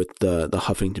interview with the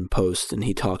Huffington Post, and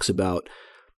he talks about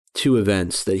two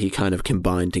events that he kind of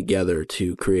combined together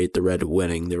to create the Red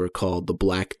Wedding. They were called the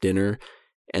Black Dinner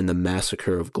and the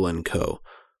Massacre of Glencoe.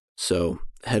 So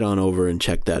head on over and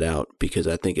check that out, because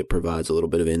I think it provides a little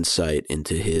bit of insight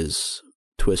into his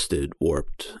twisted,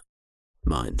 warped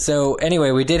mind. So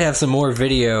anyway, we did have some more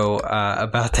video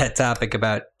about that topic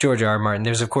about George R. R. Martin.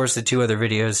 There's, of course, the two other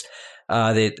videos.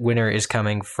 The winner is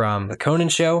coming from The Conan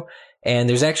Show, and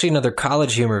there's actually another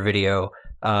College Humor video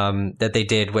that they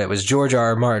did. It was George R.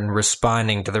 R. Martin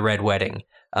responding to the Red Wedding.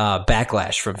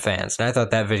 backlash from fans. And I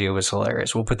thought that video was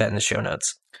hilarious. We'll put that in the show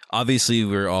notes. Obviously,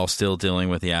 we're all still dealing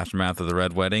with the aftermath of the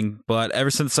Red Wedding, but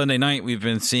ever since Sunday night, we've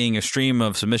been seeing a stream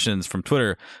of submissions from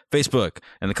Twitter, Facebook,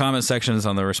 and the comment sections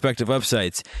on the respective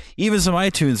websites, even some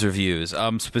iTunes reviews.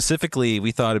 Specifically,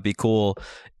 we thought it'd be cool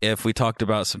if we talked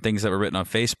about some things that were written on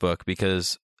Facebook,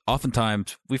 because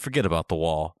oftentimes we forget about the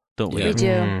wall, don't we? We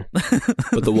do.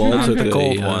 But the wall took The a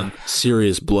cold one.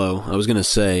 serious blow. I was going to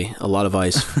say a lot of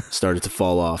ice started to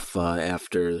fall off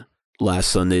after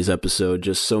last Sunday's episode.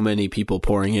 Just so many people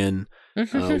pouring in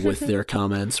with their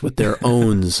comments, with their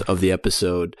owns of the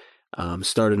episode.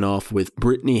 Starting off with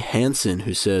Brittany Hansen,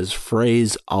 who says,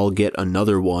 phrase, "I'll get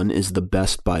another one" is the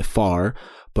best by far.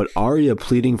 But Arya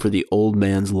pleading for the old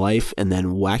man's life and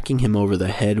then whacking him over the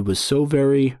head was so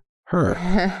very her.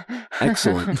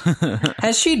 Excellent.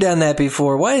 Has she done that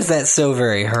before? Why is that so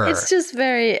very her? It's just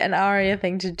very an Arya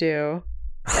thing to do.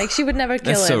 Like, she would never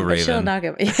kill That's him, so but she'll Raven. knock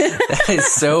him. That is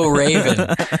so Raven.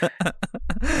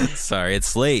 Sorry,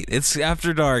 it's late. It's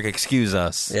after dark. Excuse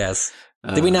us. Yes.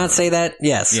 Did we not say that?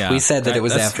 Yes. Yeah, We said that it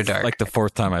was that's after dark. Like the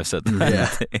fourth time I've said that. Yeah,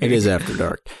 it is after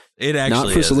dark. It actually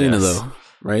Not for is, Selena, yes. though,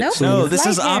 right? Nope. Selena? No, this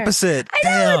is Light hair. opposite. I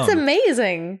know, it's Damn.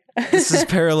 amazing. This is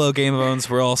parallel Game of Thrones.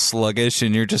 We're all sluggish,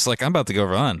 and you're just like, I'm about to go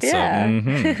run. Yeah. So,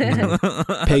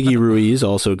 mhm. Peggy Ruiz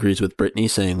also agrees with Brittany,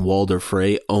 saying Walder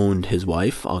Frey owned his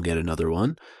wife. I'll get another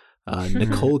one.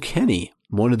 Nicole Kenny,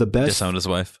 one of the best Disowned his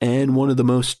wife. and one of the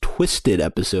most twisted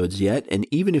episodes yet. And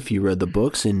even if you read the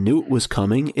books and knew it was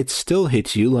coming, it still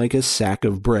hits you like a sack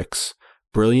of bricks.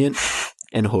 Brilliant.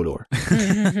 And Hodor.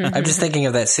 I'm just thinking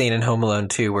of that scene in Home Alone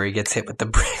 2 where he gets hit with the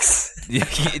bricks.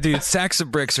 Dude, sacks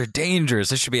of bricks are dangerous.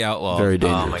 They should be outlawed. Very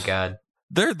dangerous. Oh my God.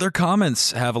 Their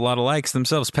comments have a lot of likes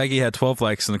themselves. Peggy had 12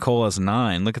 likes and Nicole has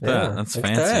 9. Look at that. That's look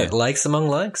at fancy. that. Likes among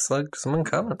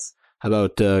comments. How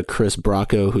about Chris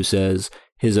Bracco, who says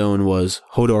his own was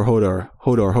Hodor, Hodor,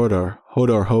 Hodor, Hodor,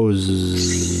 Hodor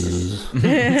hose.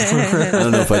 I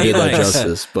don't know if I did that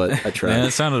justice, but I tried. Yeah,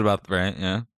 it sounded about right.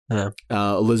 Yeah.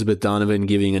 Elizabeth Donovan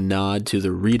giving a nod to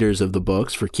the readers of the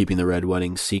books for keeping the Red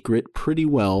Wedding secret pretty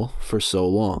well for so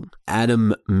long.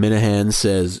 Adam Minahan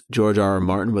says George R.R.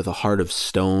 Martin with a heart of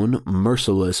stone,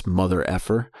 merciless mother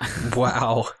effer.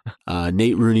 Wow.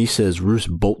 Nate Rooney says Roose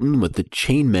Bolton with the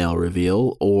chainmail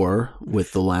reveal, or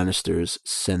with the Lannisters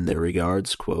send their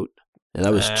regards quote. Now,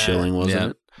 that was chilling,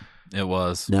 wasn't it? It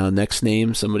was. Now, next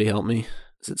name, somebody help me.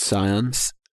 Is it Sion?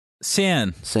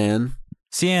 Cian. San?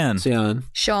 Cian. Sion?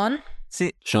 Sean?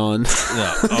 Sean? No.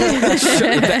 Oh,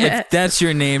 if that's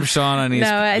your name, Sean, I need,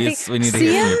 No, I think we need to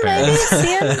hear from your Cian,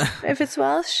 maybe? parents. Cian? If it's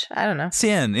Welsh? I don't know.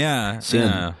 Cian, yeah. Cian.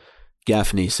 Yeah.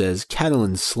 Gaffney says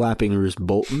Catelyn slapping Roose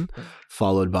Bolton,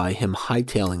 followed by him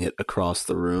hightailing it across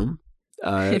the room.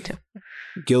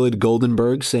 Gillard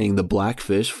Goldenberg saying the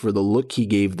blackfish for the look he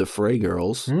gave the Frey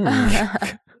girls.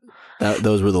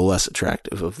 Those were the less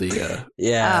attractive of the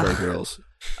Frey girls.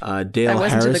 Dale I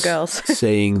wasn't to the Harris girls.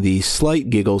 saying the slight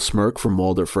giggle smirk from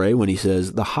Walder Frey when he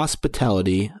says the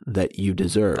hospitality that you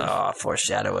deserve. Oh,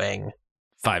 foreshadowing.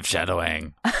 5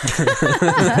 shadowing.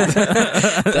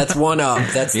 That's one up.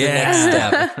 That's the next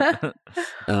step.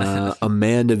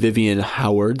 Amanda Vivian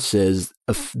Howard says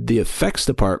the effects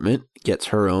department gets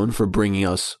her own for bringing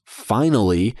us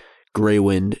finally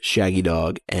Greywind, Shaggy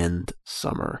Dog, and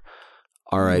Summer.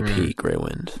 R.I.P.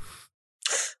 Greywind.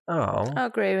 Oh. Oh,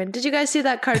 Graven. Did you guys see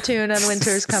that cartoon on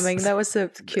Winter's Coming? That was the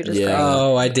cutest Yeah. thing.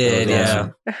 Oh, I did.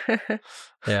 That was Yeah.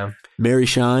 Yeah. Mary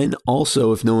Shine,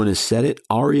 also, if no one has said it,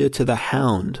 Arya to the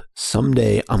Hound.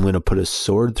 Someday I'm going to put a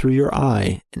sword through your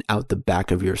eye and out the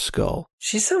back of your skull.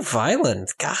 She's so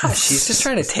violent. Gosh, she's just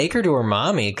trying to take her to her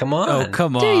mommy. Come on. Oh,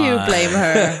 come on. Do you blame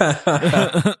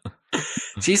her?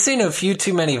 She's seen a few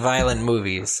too many violent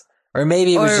movies. Or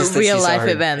maybe it was Or just that real she saw life her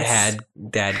events.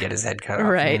 dad get his head cut off.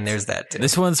 Right. And there's that too.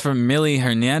 This one's from Millie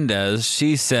Hernandez.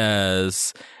 She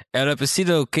says, El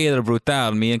episodio que era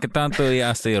brutal, mi encantanto y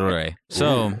hasta el rey.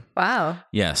 So, Wow.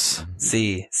 yes.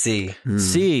 See. See.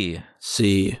 See.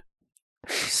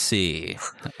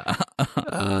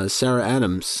 Sarah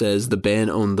Adams says the band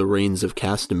owned the reins of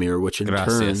Castamere, which in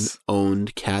Gracias. turn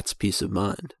owned Kat's peace of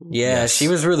mind. Yeah, she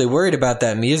was really worried about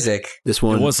that music. This It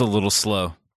one was a little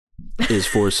slow. is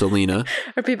for Selena.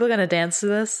 Are people going to dance to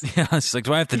this? Yeah, she's like,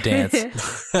 do I have to dance?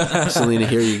 Selena,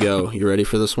 here you go. You ready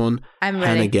for this one? I'm ready.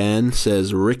 Hannigan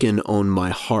says Rickon owned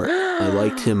my heart. I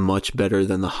liked him much better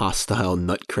than the hostile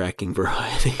nut-cracking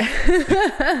variety.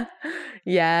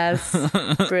 Yes.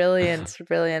 Brilliant.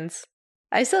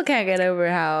 I still can't get over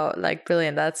how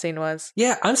brilliant that scene was.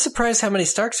 Yeah, I'm surprised how many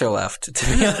Starks are left, to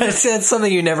be honest. That's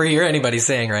something you never hear anybody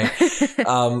saying, right?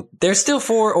 There's still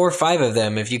 4 or 5 of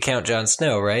them if you count Jon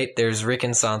Snow, right? There's Rick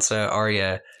and Sansa,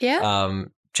 Arya. Yeah.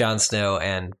 Jon Snow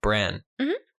and Bran.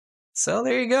 Mhm. So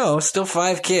there you go. Still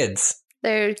 5 kids.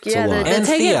 They're a lot. they're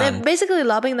taking Theon. they're basically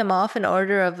lobbing them off in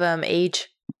order of age.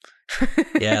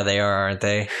 Yeah, they are, aren't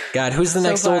they? God, who's the So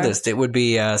next far. oldest? It would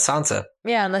be Sansa.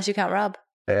 Yeah, unless you count Rob.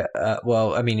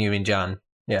 Well, I mean, you mean Jon.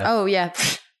 Yeah. Oh yeah,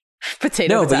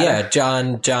 potato. No, but potato.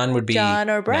 yeah, John would be John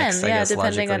or Bran. next, I Yeah, guess,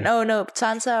 depending logically. on. Oh no,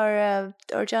 Sansa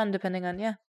or John, depending on.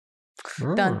 Yeah.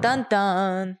 Dun dun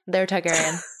dun. They're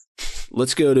Targaryen.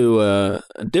 Let's go to a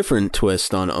different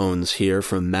twist on owns here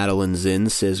from Madeline Zinn.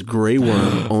 Says Grey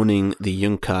Worm owning the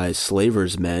Yunkai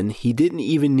slavers men. He didn't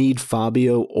even need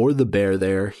Fabio or the bear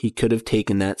there. He could have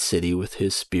taken that city with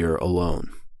his spear alone.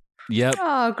 Yep.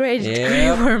 Oh, great Yep.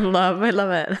 Grey Worm love. I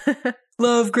love it.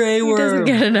 Love Grey He Worm. doesn't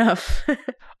get enough.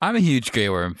 I'm a huge Grey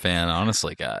Worm fan,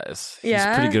 honestly, guys. Yeah,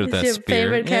 He's pretty good at that Is your spear.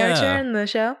 favorite character Yeah. in the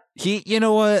show? You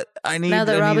know what? I Now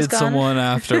that Rob is needed gone? someone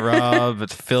after Rob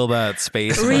to fill that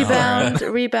space. in my heart.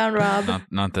 Rebound, Rob.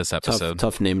 Not this episode.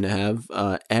 Tough name to have.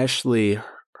 Ashley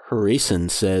Harrison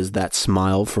says that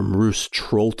smile from Roose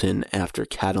Trollton after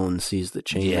Catelyn sees the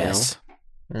chainmail. Yes.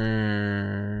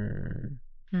 Mm,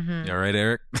 Mhm. You all right,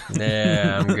 Eric?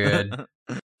 yeah, I'm good.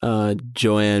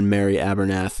 Joanne Mary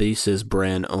Abernathy says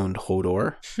Bran owned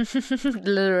Hodor.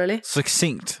 Literally.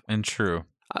 Succinct and true.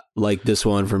 Like this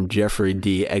one from Jeffrey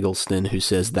D. Eggleston, who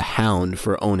says the Hound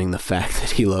for owning the fact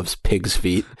that he loves pig's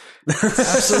feet.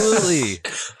 Absolutely.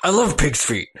 I love pig's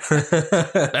feet.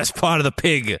 That's part of the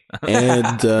pig.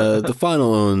 And the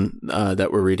final own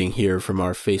that we're reading here from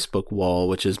our Facebook wall,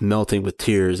 which is melting with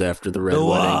tears after the Red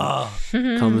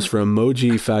Wedding, comes from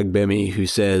Moji Fagbemi, who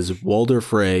says Walder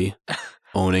Frey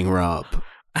owning Rob.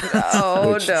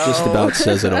 Oh Which no. just about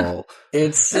says it all.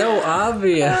 It's so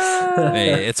obvious.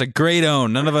 Hey, it's a great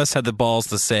own. None of us had the balls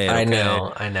to say it. I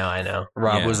okay? know.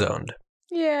 Rob Yeah. was owned.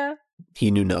 Yeah.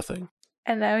 He knew nothing.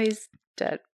 And now he's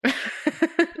dead.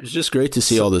 It's just great to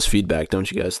see all this feedback, don't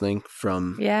you guys think,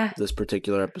 from Yeah. this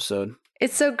particular episode?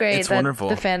 It's so great It's that wonderful.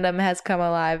 the fandom has come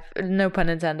alive. No pun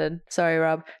intended. Sorry,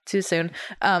 Rob. Too soon.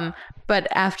 But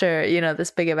after,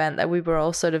 this big event that we were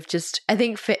all sort of just, I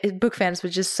think book fans were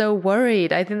just so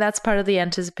worried. I think that's part of the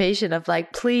anticipation of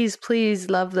like, please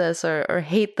love this or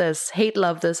hate this,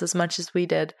 love this as much as we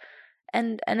did.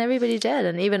 And everybody did.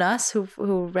 And even us who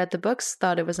read the books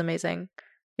thought it was amazing.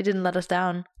 It didn't let us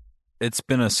down. It's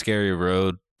been a scary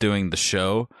road doing the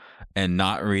show and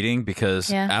not reading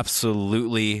because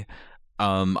absolutely.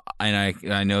 And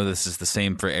I know this is the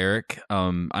same for Eric.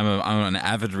 I'm an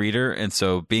avid reader, and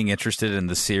so being interested in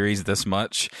the series this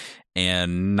much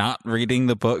and not reading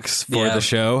the books for the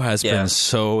show has been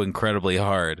so incredibly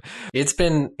hard. It's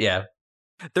been,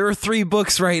 There are 3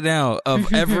 books right now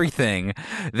of everything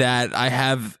that I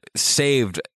have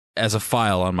saved as a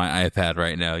file on my iPad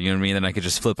right now. You know what I mean? Then I could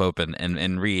just flip open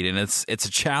and read. And it's a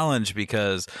challenge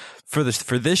because for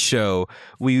this show,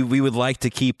 we would like to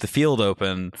keep the field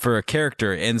open for a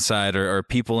character inside or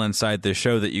people inside the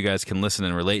show that you guys can listen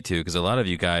and relate to, because a lot of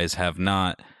you guys have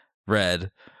not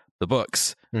read the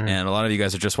books. Mm-hmm. And a lot of you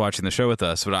guys are just watching the show with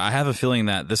us. But I have a feeling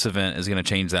that this event is going to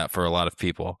change that for a lot of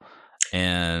people.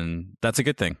 And that's a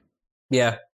good thing.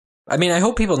 Yeah. I mean, I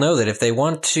hope people know that if they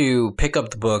want to pick up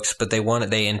the books, but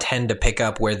they intend to pick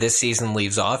up where this season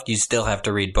leaves off, you still have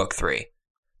to read book 3.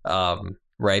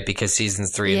 Right? Because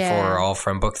seasons 3 and 4 are all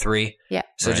from book 3. Yeah.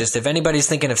 So just if anybody's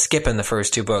thinking of skipping the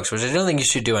first 2 books, which I don't think you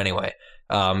should do anyway,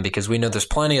 because we know there's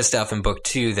plenty of stuff in book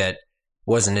 2 that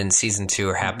wasn't in season 2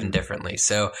 or happened differently.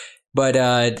 So, but,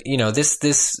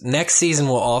 this next season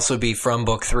will also be from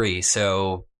book 3.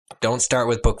 So don't start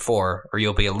with book 4 or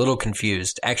you'll be a little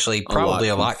confused. Actually, probably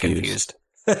a lot confused.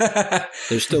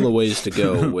 There's still a ways to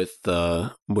go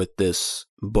with this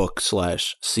book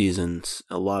 / seasons.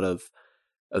 A lot of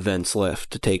events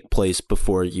left to take place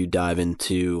before you dive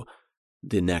into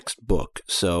the next book.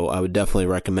 So I would definitely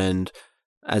recommend,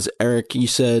 as Eric, you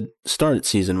said, start at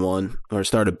season 1 or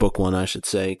start at book 1, I should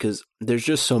say, because there's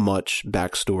just so much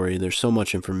backstory. There's so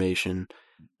much information.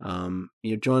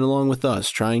 You join along with us.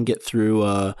 Try and get through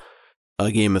a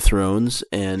Game of Thrones,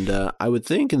 and I would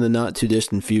think in the not too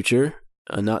distant future,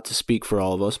 not to speak for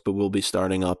all of us, but we'll be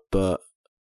starting up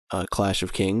Clash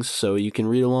of Kings, so you can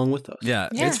read along with us. Yeah.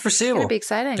 It's foreseeable. It's going to be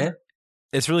exciting. Yeah.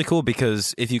 It's really cool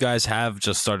because if you guys have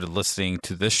just started listening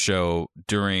to this show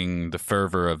during the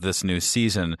fervor of this new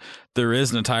season, there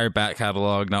is an entire back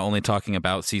catalog not only talking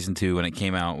about season 2 when it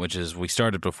came out, which is we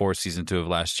started before season 2 of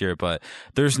last year, but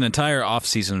there's an entire off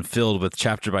season filled with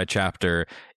chapter by chapter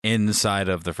inside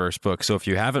of the first book. So if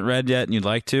you haven't read yet and you'd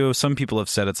like to, some people have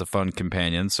said it's a fun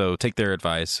companion, so take their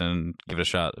advice and give it a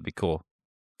shot. It'd be cool.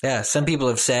 Yeah, some people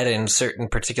have said in certain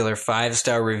particular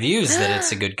 5-star reviews that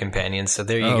it's a good companion, so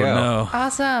there you Oh, go. no.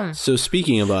 Awesome. So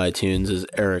speaking of iTunes, as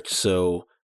Eric so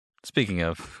Speaking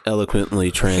of.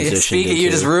 eloquently transitioned You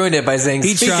just ruined it by saying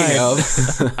He speaking tried.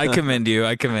 of. I commend you.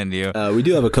 I commend you. we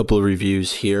do have a couple of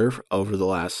reviews here over the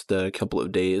last couple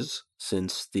of days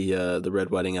since the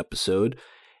Red Wedding episode.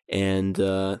 And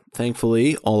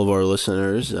thankfully, all of our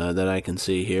listeners that I can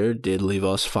see here did leave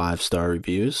us 5-star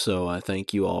reviews. So I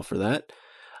thank you all for that.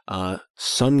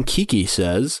 Sun Kiki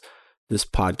says, this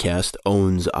podcast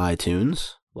owns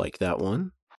iTunes. Like that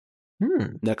one.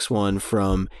 Next one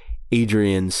from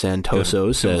Adrian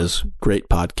Santoso says, great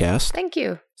podcast. Thank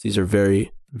you. These are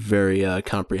very, very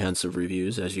comprehensive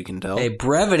reviews, as you can tell. Hey,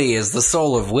 brevity is the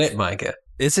soul of wit, Micah.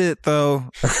 Is it, though?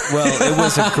 Well, it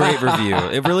was a great review.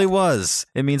 It really was.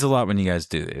 It means a lot when you guys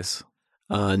do these.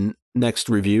 Next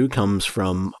review comes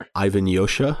from Ivan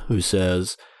Yosha, who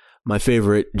says, my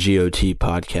favorite GOT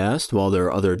podcast. While there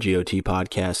are other GOT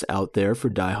podcasts out there for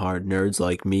diehard nerds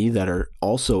like me that are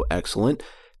also excellent,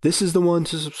 this is the one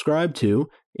to subscribe to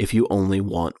if you only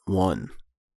want one.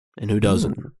 And who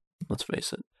doesn't? Let's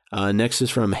face it. Next is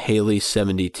from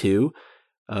Haley72,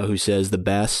 who says the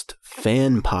best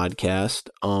fan podcast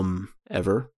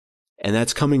ever. And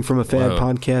that's coming from a fan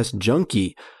podcast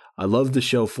junkie. I love the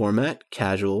show format.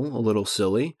 Casual, a little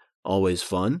silly, always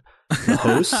fun. The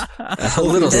host, A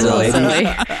little silly.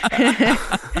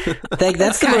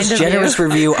 That's the most generous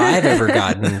review I've ever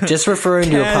gotten. Just referring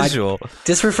Casual. to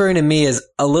just referring to me as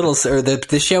a little, or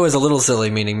the show is a little silly,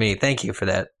 meaning me. Thank you for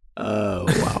that. Oh,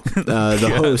 wow.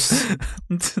 The hosts,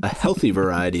 a healthy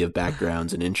variety of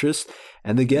backgrounds and interests,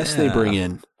 and the guests they bring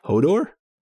in. Hodor?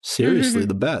 Seriously,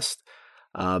 the best.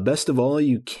 Best of all,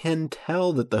 you can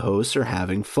tell that the hosts are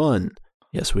having fun.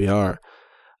 Yes, we are.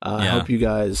 I hope you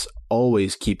guys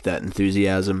always keep that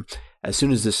enthusiasm. As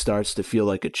soon as this starts to feel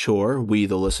like a chore, we,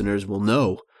 the listeners, will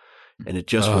know. And it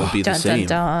just won't be the same.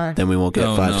 Then we won't get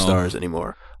 5 stars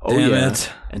anymore. Oh, Damn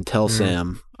it. And tell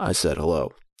Sam I said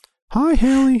hello. Hi,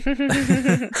 Haley.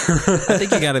 I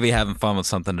think you got to be having fun with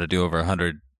something to do over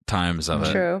 100 times of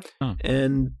it. True. Oh.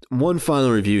 And one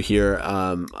final review here.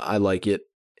 I like it.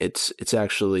 It's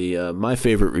actually my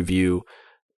favorite review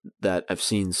that I've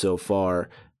seen so far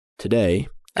today.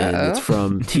 And it's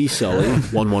from T Sully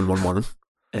 1111.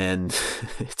 And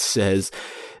it says,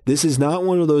 this is not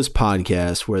one of those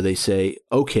podcasts where they say,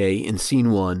 okay, in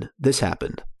scene 1, this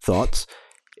happened. Thoughts?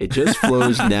 It just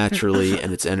flows naturally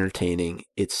and it's entertaining.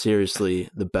 It's seriously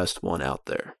the best one out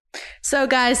there. So,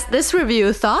 guys, this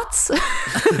review, thoughts?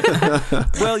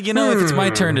 Well, if it's my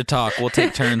turn to talk, we'll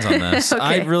take turns on this. Okay.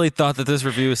 I really thought that this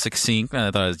review was succinct, and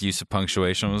I thought his use of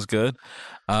punctuation was good.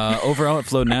 Overall, it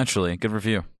flowed naturally. Good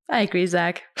review. I agree,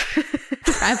 Zach.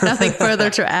 I have nothing further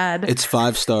to add. It's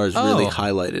 5 stars, really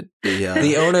highlighted.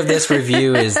 The own of this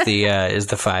review is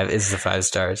the 5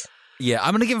 stars. Yeah,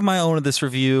 I'm going to give my own of this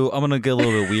review. I'm going to get a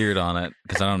little bit weird on it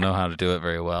because I don't know how to do it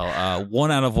very well.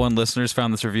 1 out of 1 listeners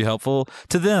found this review helpful.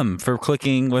 To them for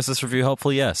clicking, was this review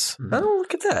helpful? Yes. Oh,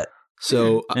 look at that.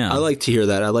 So I like to hear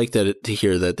that. I like to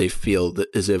hear that they feel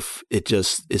that as if it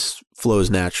just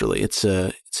flows naturally. It's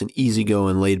an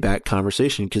easygoing, laid back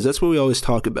conversation because that's what we always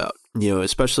talk about.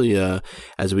 Especially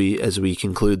as we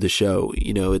conclude the show.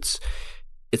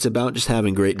 It's about just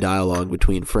having great dialogue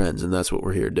between friends, and that's what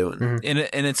we're here doing. Mm-hmm.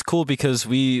 And it's cool because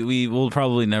we will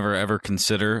probably never ever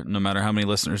consider, no matter how many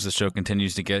listeners the show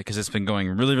continues to get, because it's been going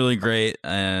really, really great,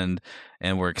 and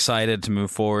we're excited to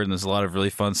move forward, and there's a lot of really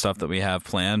fun stuff that we have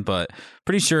planned, but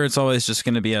pretty sure it's always just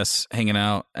going to be us hanging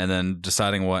out and then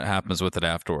deciding what happens with it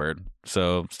afterward.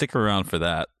 So stick around for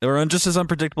that. They're just as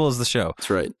unpredictable as the show. That's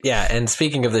right. Yeah, and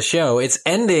speaking of the show, it's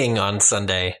ending on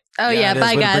Sunday. Oh, yeah. Bye, Way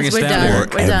to bring guys. us We're down.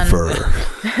 done. We're done.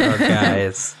 Oh,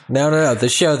 guys. No. The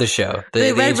show.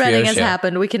 The Red HBO Wedding has show.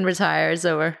 happened. We can retire. It's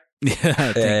over.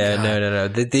 Yeah, No.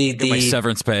 Get my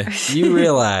severance pay. You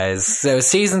realize, so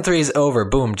season 3 is over.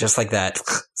 Boom, just like that.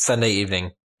 Sunday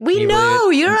evening. We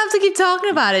know. You don't have to keep talking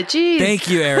about it. Jeez. Thank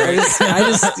you, Eric. I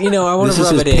want to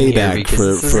rub it in here payback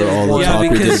because for all the talk we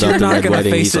did because you're about the not Red gonna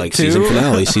Wedding. face He's it like, too.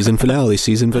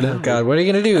 season finale. God, what are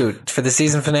you going to do for the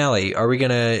season finale?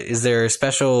 Is there a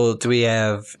special, do we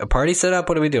have a party set up?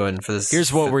 What are we doing for this?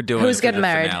 Here's what we're doing. Who's for getting the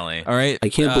married? Finale. All right. I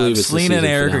can't believe it's the Selena and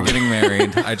season Eric finale. are getting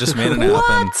married. I just made it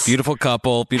happen. Beautiful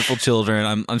couple, beautiful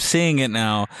children. I'm seeing it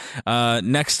now.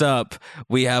 Next up,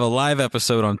 we have a live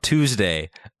episode on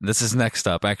Tuesday. This is next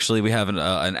up. Actually, we have an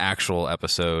actual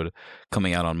episode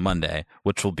coming out on Monday,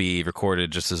 which will be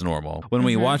recorded just as normal. When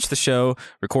we watch the show,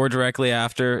 record directly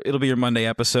after, it'll be your Monday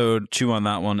episode. Chew on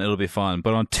that one. It'll be fun.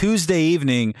 But on Tuesday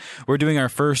evening, we're doing our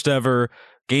first ever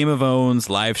Game of Owns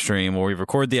live stream where we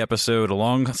record the episode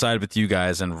alongside with you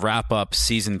guys and wrap up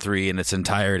season 3 in its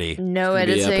entirety. No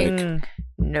editing,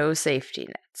 no safety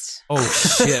nets. Oh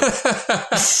shit!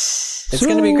 It's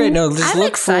going to be great. No, just look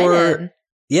excited.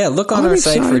 look on I'm our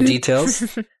site for excited.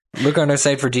 details. Look on our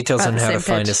site for details About on the how to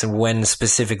same find pitch. us and when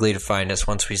specifically to find us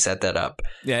once we set that up.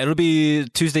 Yeah, it'll be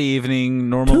Tuesday evening,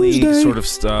 normally Tuesday. sort of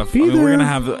stuff. Be We're there. gonna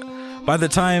have. By the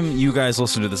time you guys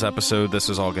listen to this episode, this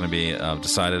is all going to be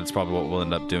decided. It's probably what we'll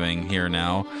end up doing here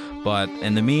now. But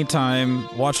in the meantime,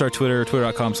 watch our Twitter,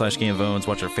 twitter.com/Game of Owns.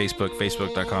 Watch our Facebook,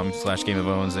 facebook.com/Game of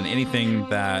Owns. And anything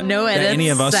that, No that edits. any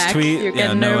of us Zach, tweet. You're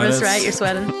getting no nervous, edits. right? You're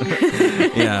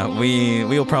sweating. Yeah, we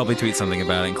will probably tweet something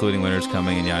about it, including winners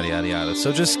coming and yada, yada, yada.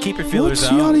 So just keep your feelers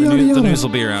What's out. yada, yada, The yada? news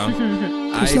will be around.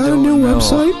 Is that a new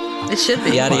website? It should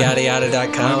be. Yada yada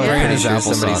yada.com. My brain is somebody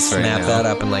applesauce right snap now. that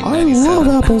up in like I 97.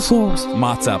 love applesauce.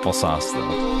 Mott's applesauce,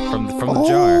 though, from the All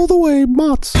jar. the way,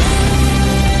 Mott's.